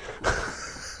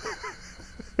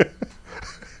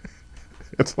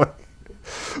 It's like,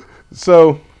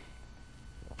 so,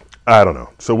 I don't know.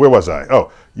 So where was I?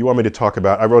 Oh, you want me to talk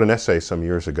about, I wrote an essay some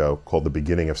years ago called The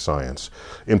Beginning of Science,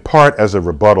 in part as a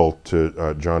rebuttal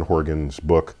to John Horgan's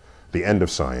book, The End of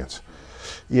Science.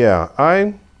 Yeah,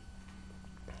 I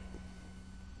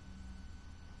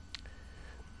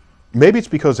maybe it's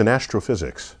because in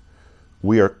astrophysics,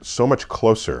 we are so much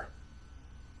closer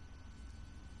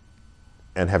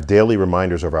and have daily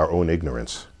reminders of our own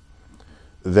ignorance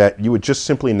that you would just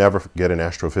simply never get an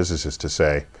astrophysicist to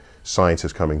say, science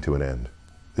is coming to an end.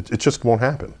 It just won't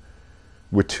happen.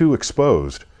 We're too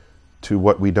exposed to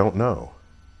what we don't know.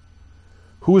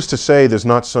 Who is to say there's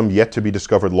not some yet to be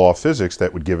discovered law of physics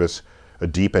that would give us a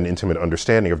deep and intimate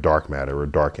understanding of dark matter or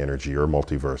dark energy or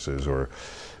multiverses, or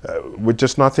we're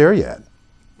just not there yet.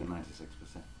 The 96%.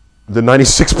 The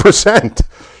 96%.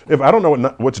 If I don't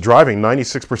know what's driving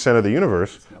 96% of the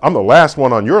universe, I'm the last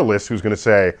one on your list who's going to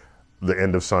say the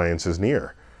end of science is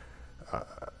near.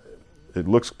 It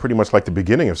looks pretty much like the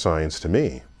beginning of science to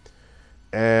me.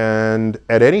 And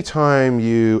at any time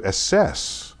you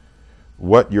assess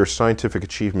what your scientific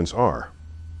achievements are,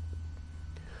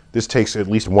 this takes at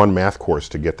least one math course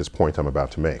to get this point I'm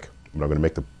about to make, but I'm going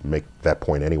to make that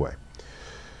point anyway.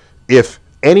 If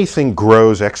anything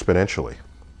grows exponentially,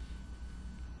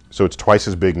 so it's twice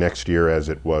as big next year as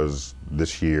it was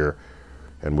this year,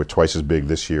 and we're twice as big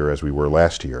this year as we were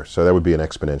last year, so that would be an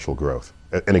exponential growth,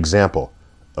 an example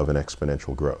of an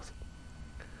exponential growth.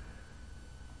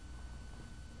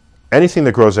 Anything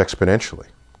that grows exponentially,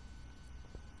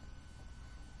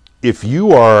 if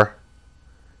you are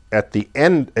at the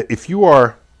end, if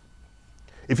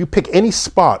you pick any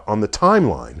spot on the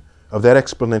timeline of that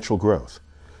exponential growth,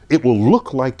 it will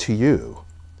look like to you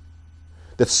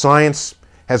that science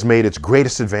has made its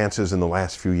greatest advances in the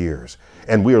last few years,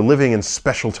 and we are living in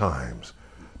special times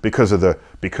because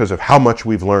of how much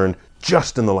we've learned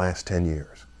just in the last 10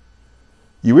 years.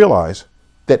 You realize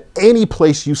that any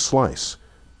place you slice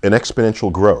an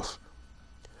exponential growth,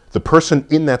 the person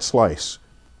in that slice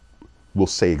will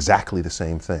say exactly the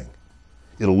same thing.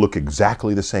 It'll look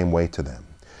exactly the same way to them.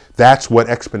 That's what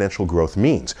exponential growth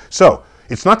means. So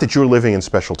it's not that you're living in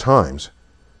special times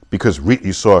because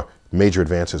you saw major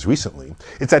advances recently.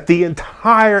 It's that the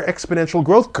entire exponential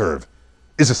growth curve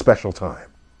is a special time.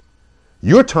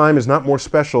 Your time is not more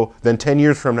special than 10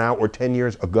 years from now or 10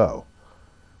 years ago.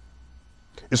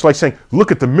 It's like saying,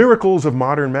 look at the miracles of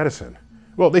modern medicine.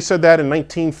 Well, they said that in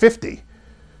 1950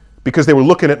 because they were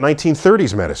looking at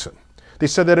 1930s medicine. They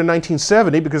said that in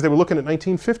 1970 because they were looking at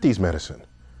 1950s medicine.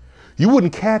 You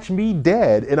wouldn't catch me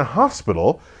dead in a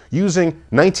hospital using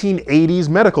 1980s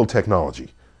medical technology.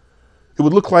 It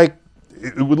would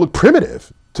look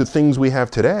primitive to things we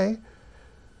have today.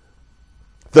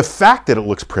 The fact that it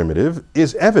looks primitive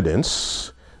is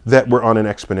evidence that we're on an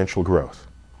exponential growth.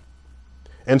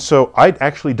 And so I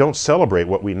actually don't celebrate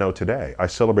what we know today. I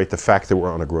celebrate the fact that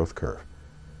we're on a growth curve.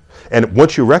 And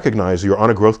once you recognize you're on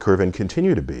a growth curve and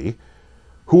continue to be,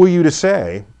 who are you to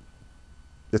say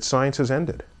that science has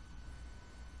ended?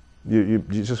 You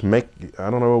just make, I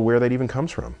don't know where that even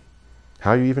comes from,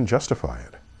 how you even justify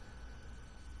it.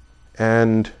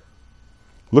 And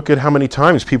look at how many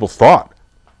times people thought,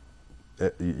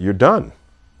 you're done.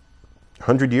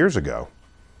 100 years ago,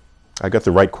 I got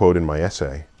the right quote in my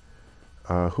essay.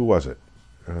 Who was it?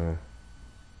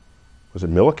 Was it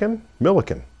Millikan?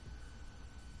 Millikan,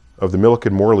 of the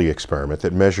Millikan-Morley experiment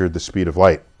that measured the speed of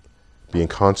light being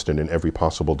constant in every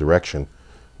possible direction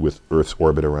with Earth's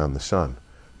orbit around the sun,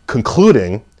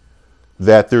 concluding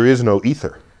that there is no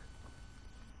ether.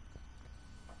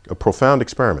 A profound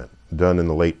experiment done in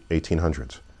the late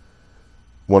 1800s.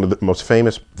 One of the most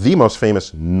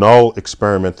famous null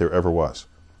experiment there ever was.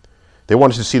 They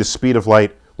wanted to see the speed of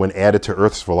light when added to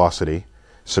Earth's velocity,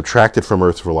 subtracted from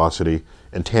Earth's velocity,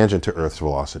 and tangent to Earth's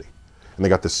velocity. And they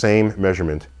got the same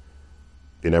measurement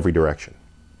in every direction.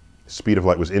 The speed of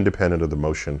light was independent of the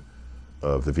motion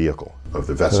of the vehicle, of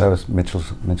the vessel. So that was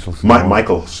Michelson.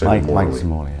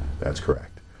 Michelson-Morley. Yeah. That's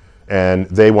correct. And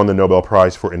they won the Nobel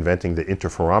Prize for inventing the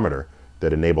interferometer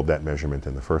that enabled that measurement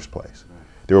in the first place. Right.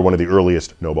 They were one of the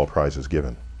earliest Nobel Prizes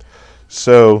given.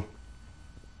 So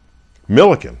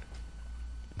Millikan,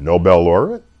 Nobel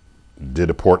laureate, did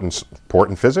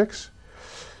important physics,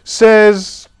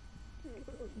 says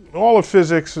all of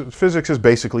physics is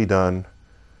basically done.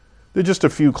 There are just a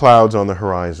few clouds on the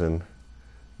horizon,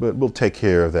 but we'll take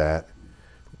care of that.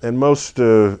 And most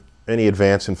any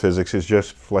advance in physics is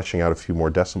just fleshing out a few more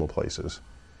decimal places.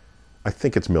 I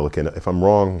think it's Millikan. If I'm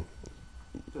wrong,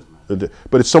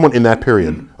 but it's someone in that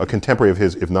period, a contemporary of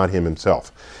his, if not him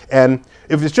himself. And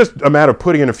if it's just a matter of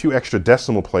putting in a few extra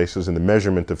decimal places in the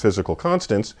measurement of physical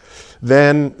constants,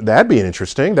 then that'd be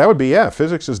interesting. That would be, yeah,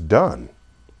 physics is done.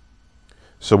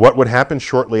 So what would happen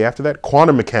shortly after that?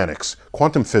 Quantum mechanics,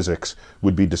 quantum physics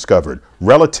would be discovered.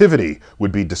 Relativity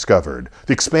would be discovered.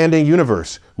 The expanding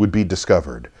universe would be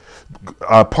discovered.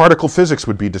 Particle physics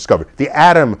would be discovered. The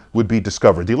atom would be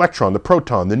discovered. The electron, the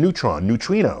proton, the neutron,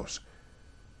 neutrinos.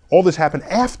 All this happened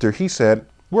after he said,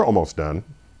 we're almost done.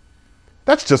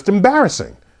 That's just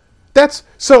embarrassing.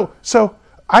 So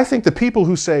I think the people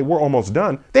who say we're almost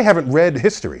done, they haven't read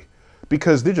history,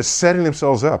 because they're just setting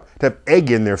themselves up to have egg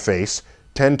in their face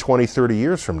 10, 20, 30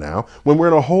 years from now, when we're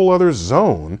in a whole other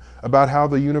zone about how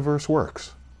the universe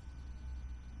works.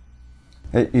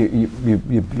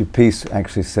 Your piece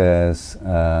actually says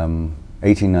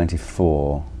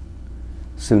 1894,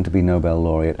 soon-to-be Nobel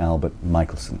laureate Albert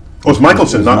Michelson. Oh, it was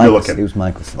Michelson, not Millikan. It was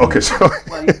Michelson. Okay, so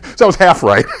I was half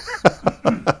right.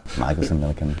 Michelson,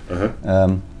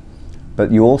 Millikan.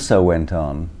 But you also went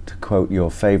on to quote your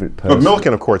favorite person. But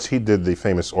Millikan, of course, he did the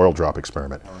famous oil drop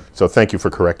experiment. So thank you for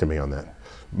correcting me on that.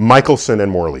 Michelson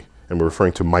and Morley, and we're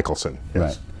referring to Michelson.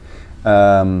 Yes.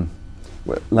 Right.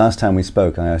 Last time we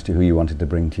spoke, I asked you who you wanted to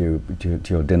bring to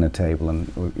your dinner table,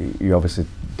 and you obviously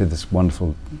did this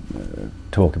wonderful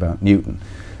talk about Newton.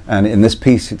 And in this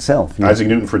piece itself, Isaac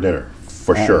Newton for dinner,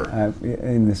 for sure.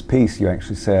 In this piece, you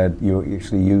actually said, you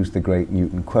actually used the great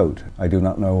Newton quote, "I do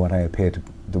not know what I appear to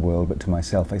the world, but to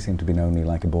myself I seem to be only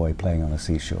like a boy playing on a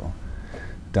seashore,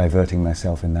 diverting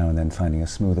myself in now and then finding a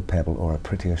smoother pebble or a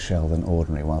prettier shell than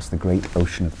ordinary, whilst the great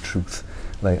ocean of truth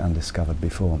lay undiscovered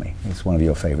before me." It's one of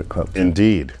your favorite quotes.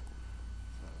 Indeed.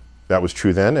 That was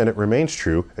true then, and it remains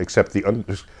true, except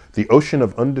the ocean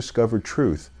of undiscovered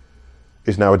truth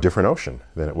is now a different ocean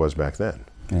than it was back then.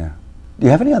 Yeah. Do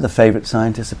you have any other favorite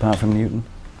scientists apart from Newton?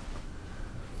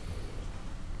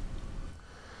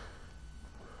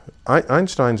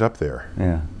 Einstein's up there.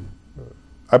 Yeah.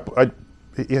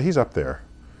 Yeah, he's up there.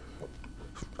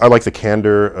 I like the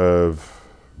candor of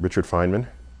Richard Feynman.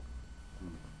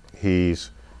 You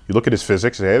look at his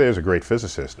physics and say, hey, there's a great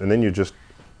physicist. And then you just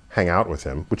hang out with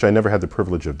him, which I never had the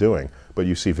privilege of doing, but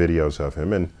you see videos of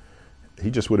him, and he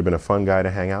just would have been a fun guy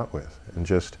to hang out with and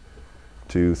just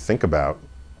to think about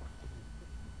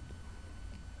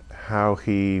how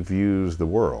he views the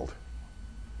world.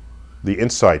 The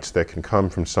insights that can come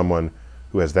from someone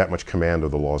who has that much command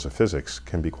of the laws of physics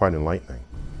can be quite enlightening.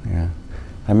 Yeah.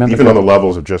 I remember even on the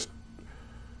levels of just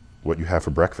what you have for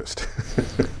breakfast.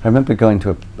 I remember going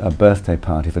to a birthday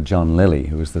party for John Lilly,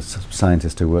 who was the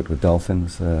scientist who worked with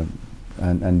dolphins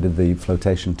and did the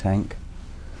flotation tank,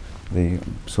 the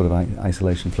sort of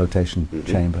isolation flotation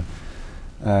chamber.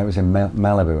 It was in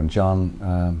Malibu, and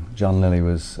John Lilly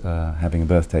was having a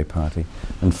birthday party,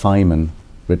 and Feynman,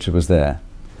 Richard, was there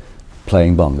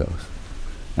playing bongos,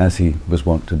 as he was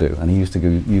wont to do, and he used to go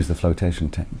use the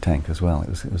flotation tank as well. It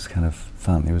was kind of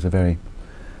fun. He was a very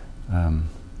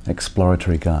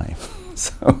exploratory guy.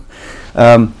 So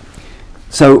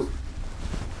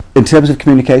in terms of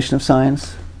communication of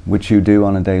science, which you do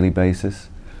on a daily basis,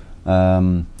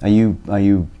 are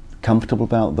you comfortable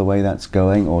about the way that's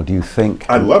going, or do you think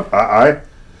I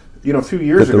a few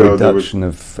years that ago the reduction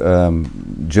of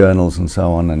journals and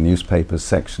so on, and newspapers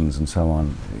sections and so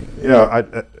on?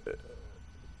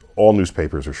 All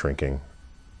newspapers are shrinking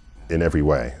in every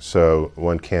way, so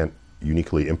one can't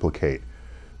uniquely implicate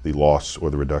the loss or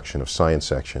the reduction of science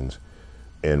sections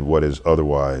in what is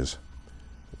otherwise,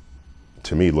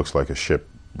 to me, looks like a ship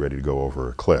ready to go over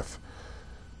a cliff.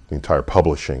 The entire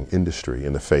publishing industry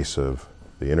in the face of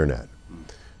the internet.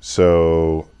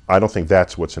 So I don't think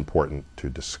that's what's important to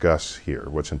discuss here.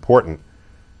 What's important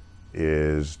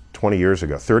is 20 years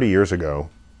ago, 30 years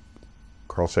ago,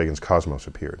 Carl Sagan's Cosmos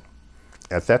appeared.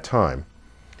 At that time,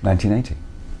 1980.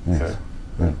 Yes.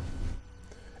 Right.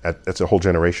 That's a whole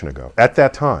generation ago. At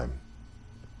that time,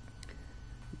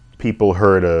 people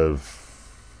heard of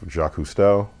Jacques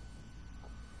Cousteau,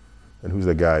 and who's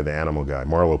the guy, the animal guy?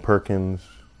 Marlowe Perkins,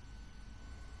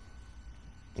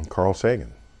 and Carl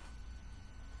Sagan.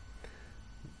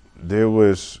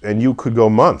 And you could go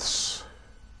months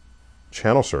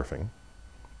channel surfing.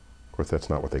 Of course, that's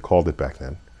not what they called it back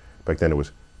then. Back then it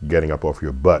was getting up off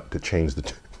your butt to change to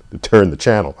turn the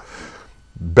channel.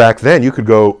 Back then you could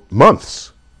go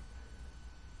months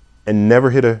and never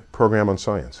hit a program on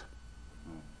science.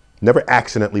 Never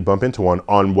accidentally bump into one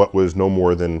on what was no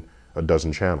more than a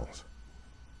dozen channels.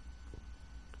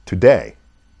 Today,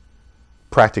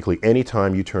 practically any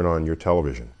time you turn on your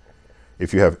television,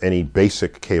 if you have any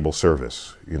basic cable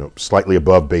service, slightly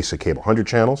above basic cable, 100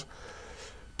 channels,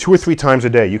 2 or 3 times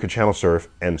a day you can channel surf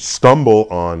and stumble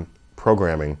on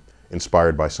programming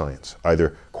inspired by science,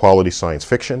 either quality science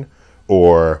fiction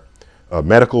or a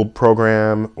medical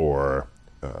program or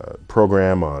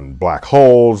program on black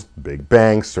holes, the Big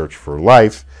Bang, search for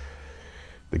life,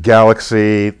 the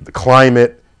galaxy, the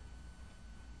climate,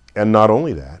 and not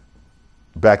only that,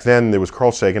 back then there was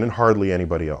Carl Sagan and hardly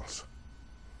anybody else.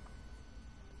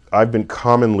 I've been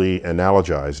commonly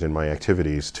analogized in my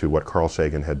activities to what Carl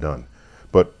Sagan had done.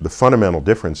 But the fundamental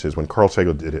difference is when Carl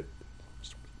Sagan did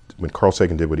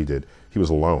what he did, he was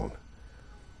alone.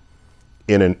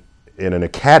 In an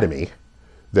academy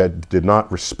that did not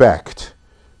respect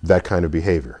that kind of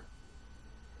behavior.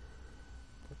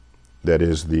 That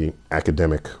is the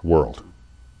academic world.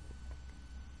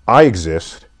 I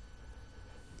exist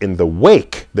in the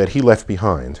wake that he left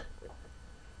behind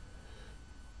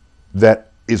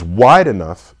that is wide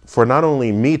enough for not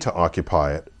only me to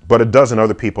occupy it, but a dozen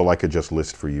other people I could just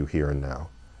list for you here and now.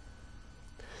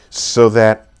 So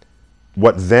that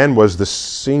what then was the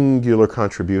singular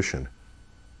contribution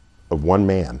of one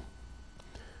man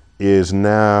is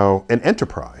now an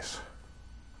enterprise.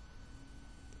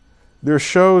 There are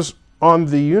shows on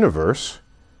the universe,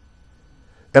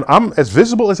 and I'm as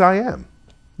visible as I am.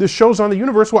 There's shows on the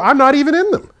universe where I'm not even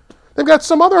in them. They've got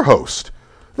some other host.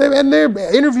 And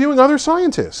they're interviewing other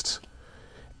scientists.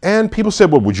 And people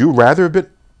said, well, would you rather have been...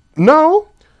 No.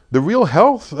 The real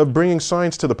health of bringing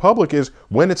science to the public is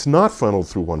when it's not funneled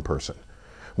through one person.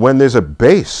 When there's a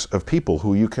base of people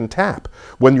who you can tap.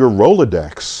 When your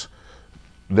Rolodex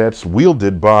that's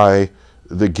wielded by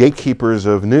the gatekeepers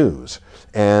of news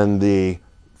and the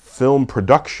film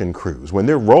production crews, when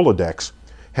their Rolodex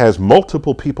has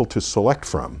multiple people to select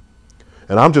from,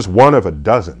 and I'm just one of a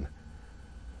dozen,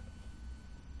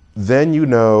 then you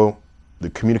know the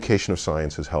communication of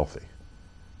science is healthy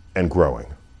and growing.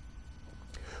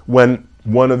 When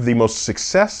one of the most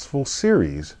successful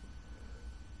series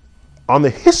on the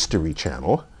History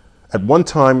Channel, at one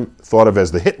time thought of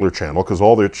as the Hitler Channel, because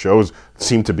all their shows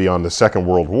seemed to be on the Second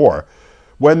World War,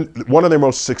 when one of their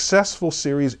most successful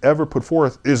series ever put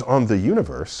forth is on the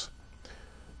universe,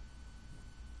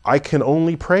 I can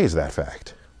only praise that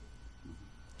fact.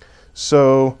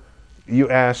 So you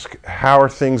ask, how are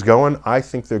things going? I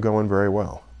think they're going very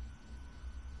well.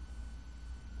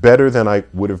 Better than I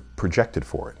would have projected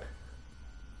for it.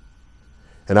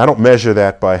 And I don't measure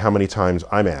that by how many times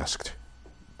I'm asked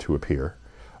to appear.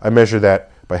 I measure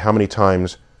that by how many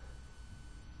times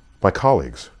my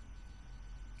colleagues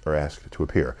are asked to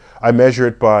appear. I measure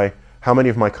it by how many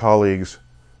of my colleagues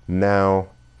now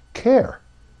care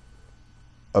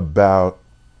about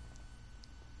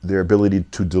their ability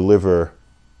to deliver,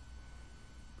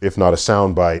 if not a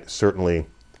soundbite, certainly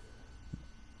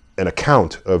an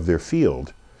account of their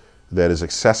field that is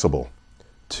accessible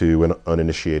to an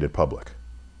uninitiated public.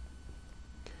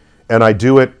 And I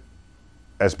do it,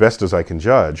 as best as I can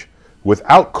judge,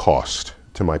 without cost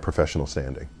to my professional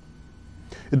standing.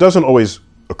 It doesn't always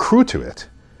accrue to it,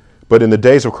 but in the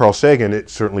days of Carl Sagan, it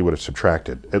certainly would have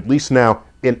subtracted. At least now,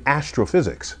 in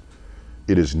astrophysics,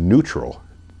 it is neutral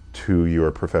to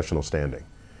your professional standing.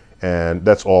 And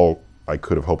that's all I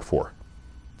could have hoped for,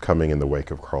 coming in the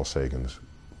wake of Carl Sagan's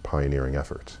pioneering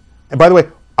efforts. And by the way,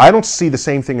 I don't see the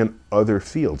same thing in other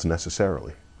fields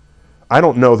necessarily. I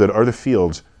don't know that other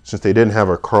fields, since they didn't have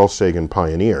a Carl Sagan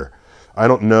pioneer, I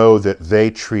don't know that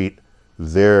they treat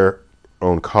their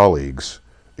own colleagues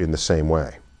in the same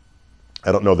way.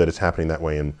 I don't know that it's happening that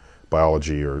way in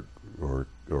biology or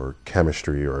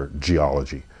chemistry or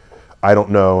geology. I don't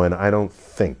know, and I don't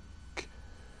think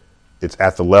it's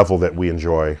at the level that we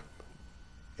enjoy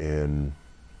in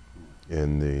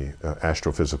the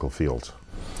astrophysical fields.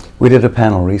 We did a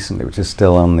panel recently, which is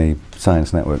still on the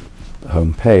Science Network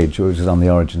homepage, which is on the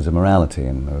origins of morality,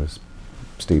 and there was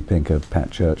Steve Pinker,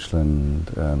 Pat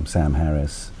Churchland, Sam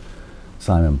Harris,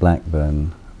 Simon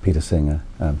Blackburn, Peter Singer,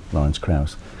 Lawrence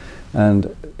Krauss,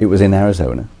 and it was in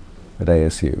Arizona at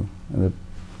ASU,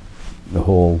 the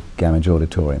Hall Gamage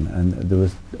Auditorium, and there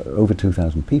was over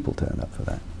 2,000 people turned up for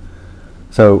that.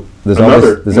 So there's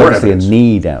obviously a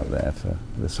need out there for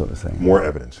this sort of thing. More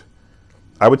evidence.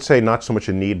 I would say not so much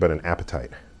a need, but an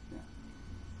appetite.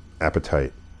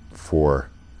 Appetite for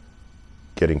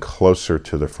getting closer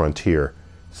to the frontier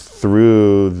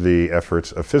through the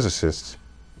efforts of physicists,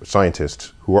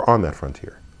 scientists who are on that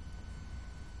frontier.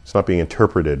 It's not being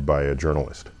interpreted by a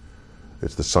journalist.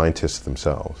 It's the scientists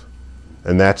themselves.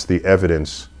 And that's the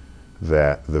evidence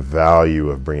that the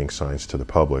value of bringing science to the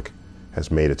public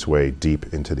has made its way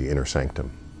deep into the inner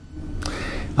sanctum.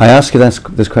 I asked you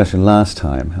this question last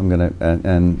time. I'm going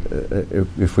to,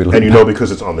 if we look, and you know,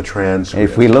 because it's on the transcript.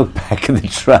 If we look back at the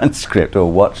transcript or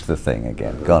watch the thing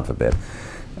again, God forbid.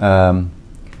 But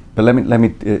let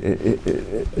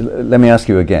me ask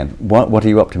you again. What are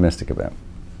you optimistic about?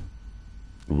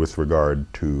 With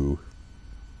regard to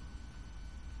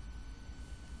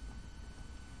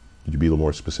Could you be a little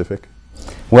more specific?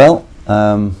 Well,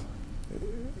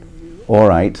 all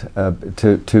right,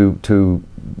 to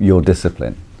your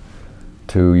discipline,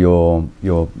 to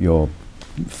your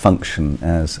function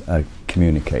as a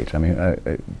communicator. I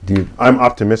mean, I'm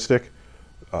optimistic.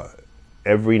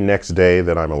 Every next day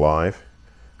that I'm alive,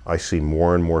 I see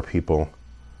more and more people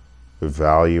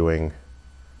valuing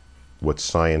what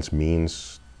science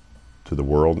means to the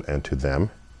world and to them.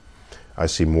 I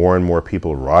see more and more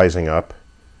people rising up,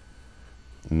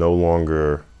 no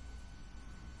longer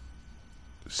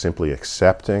simply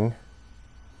accepting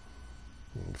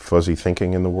fuzzy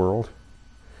thinking in the world.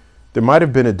 There might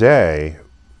have been a day,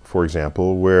 for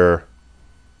example, where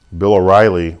Bill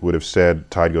O'Reilly would have said,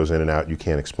 tide goes in and out, you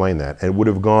can't explain that, and it would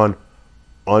have gone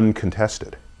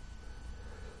uncontested.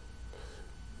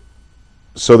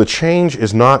 So the change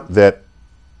is not that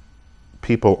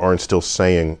people aren't still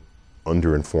saying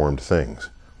underinformed things.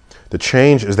 The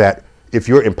change is that if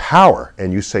you're in power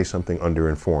and you say something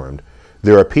underinformed,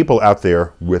 there are people out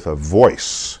there with a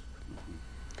voice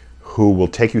who will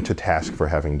take you to task for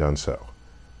having done so.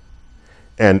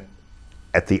 And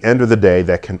at the end of the day,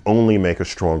 that can only make a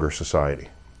stronger society.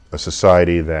 A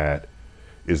society that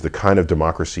is the kind of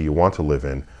democracy you want to live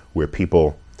in, where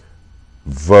people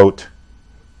vote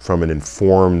from an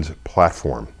informed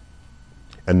platform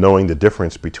and knowing the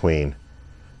difference between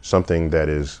something that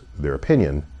is their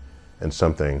opinion and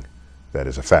something that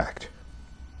is a fact.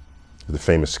 The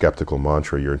famous skeptical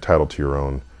mantra, you're entitled to your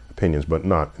own opinions, but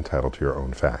not entitled to your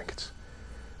own facts.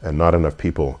 And not enough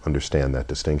people understand that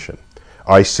distinction.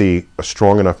 I see a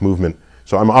strong enough movement,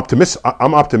 so I'm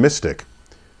optimistic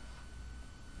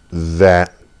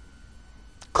that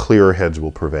clearer heads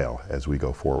will prevail as we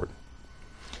go forward.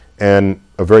 And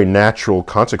a very natural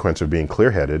consequence of being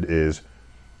clear-headed is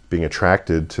being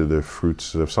attracted to the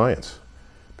fruits of science,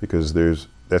 because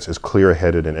that's as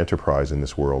clear-headed an enterprise in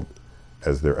this world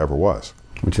as there ever was.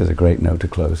 Which is a great note to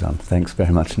close on. Thanks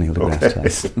very much, Neil deGrasse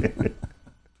Tyson.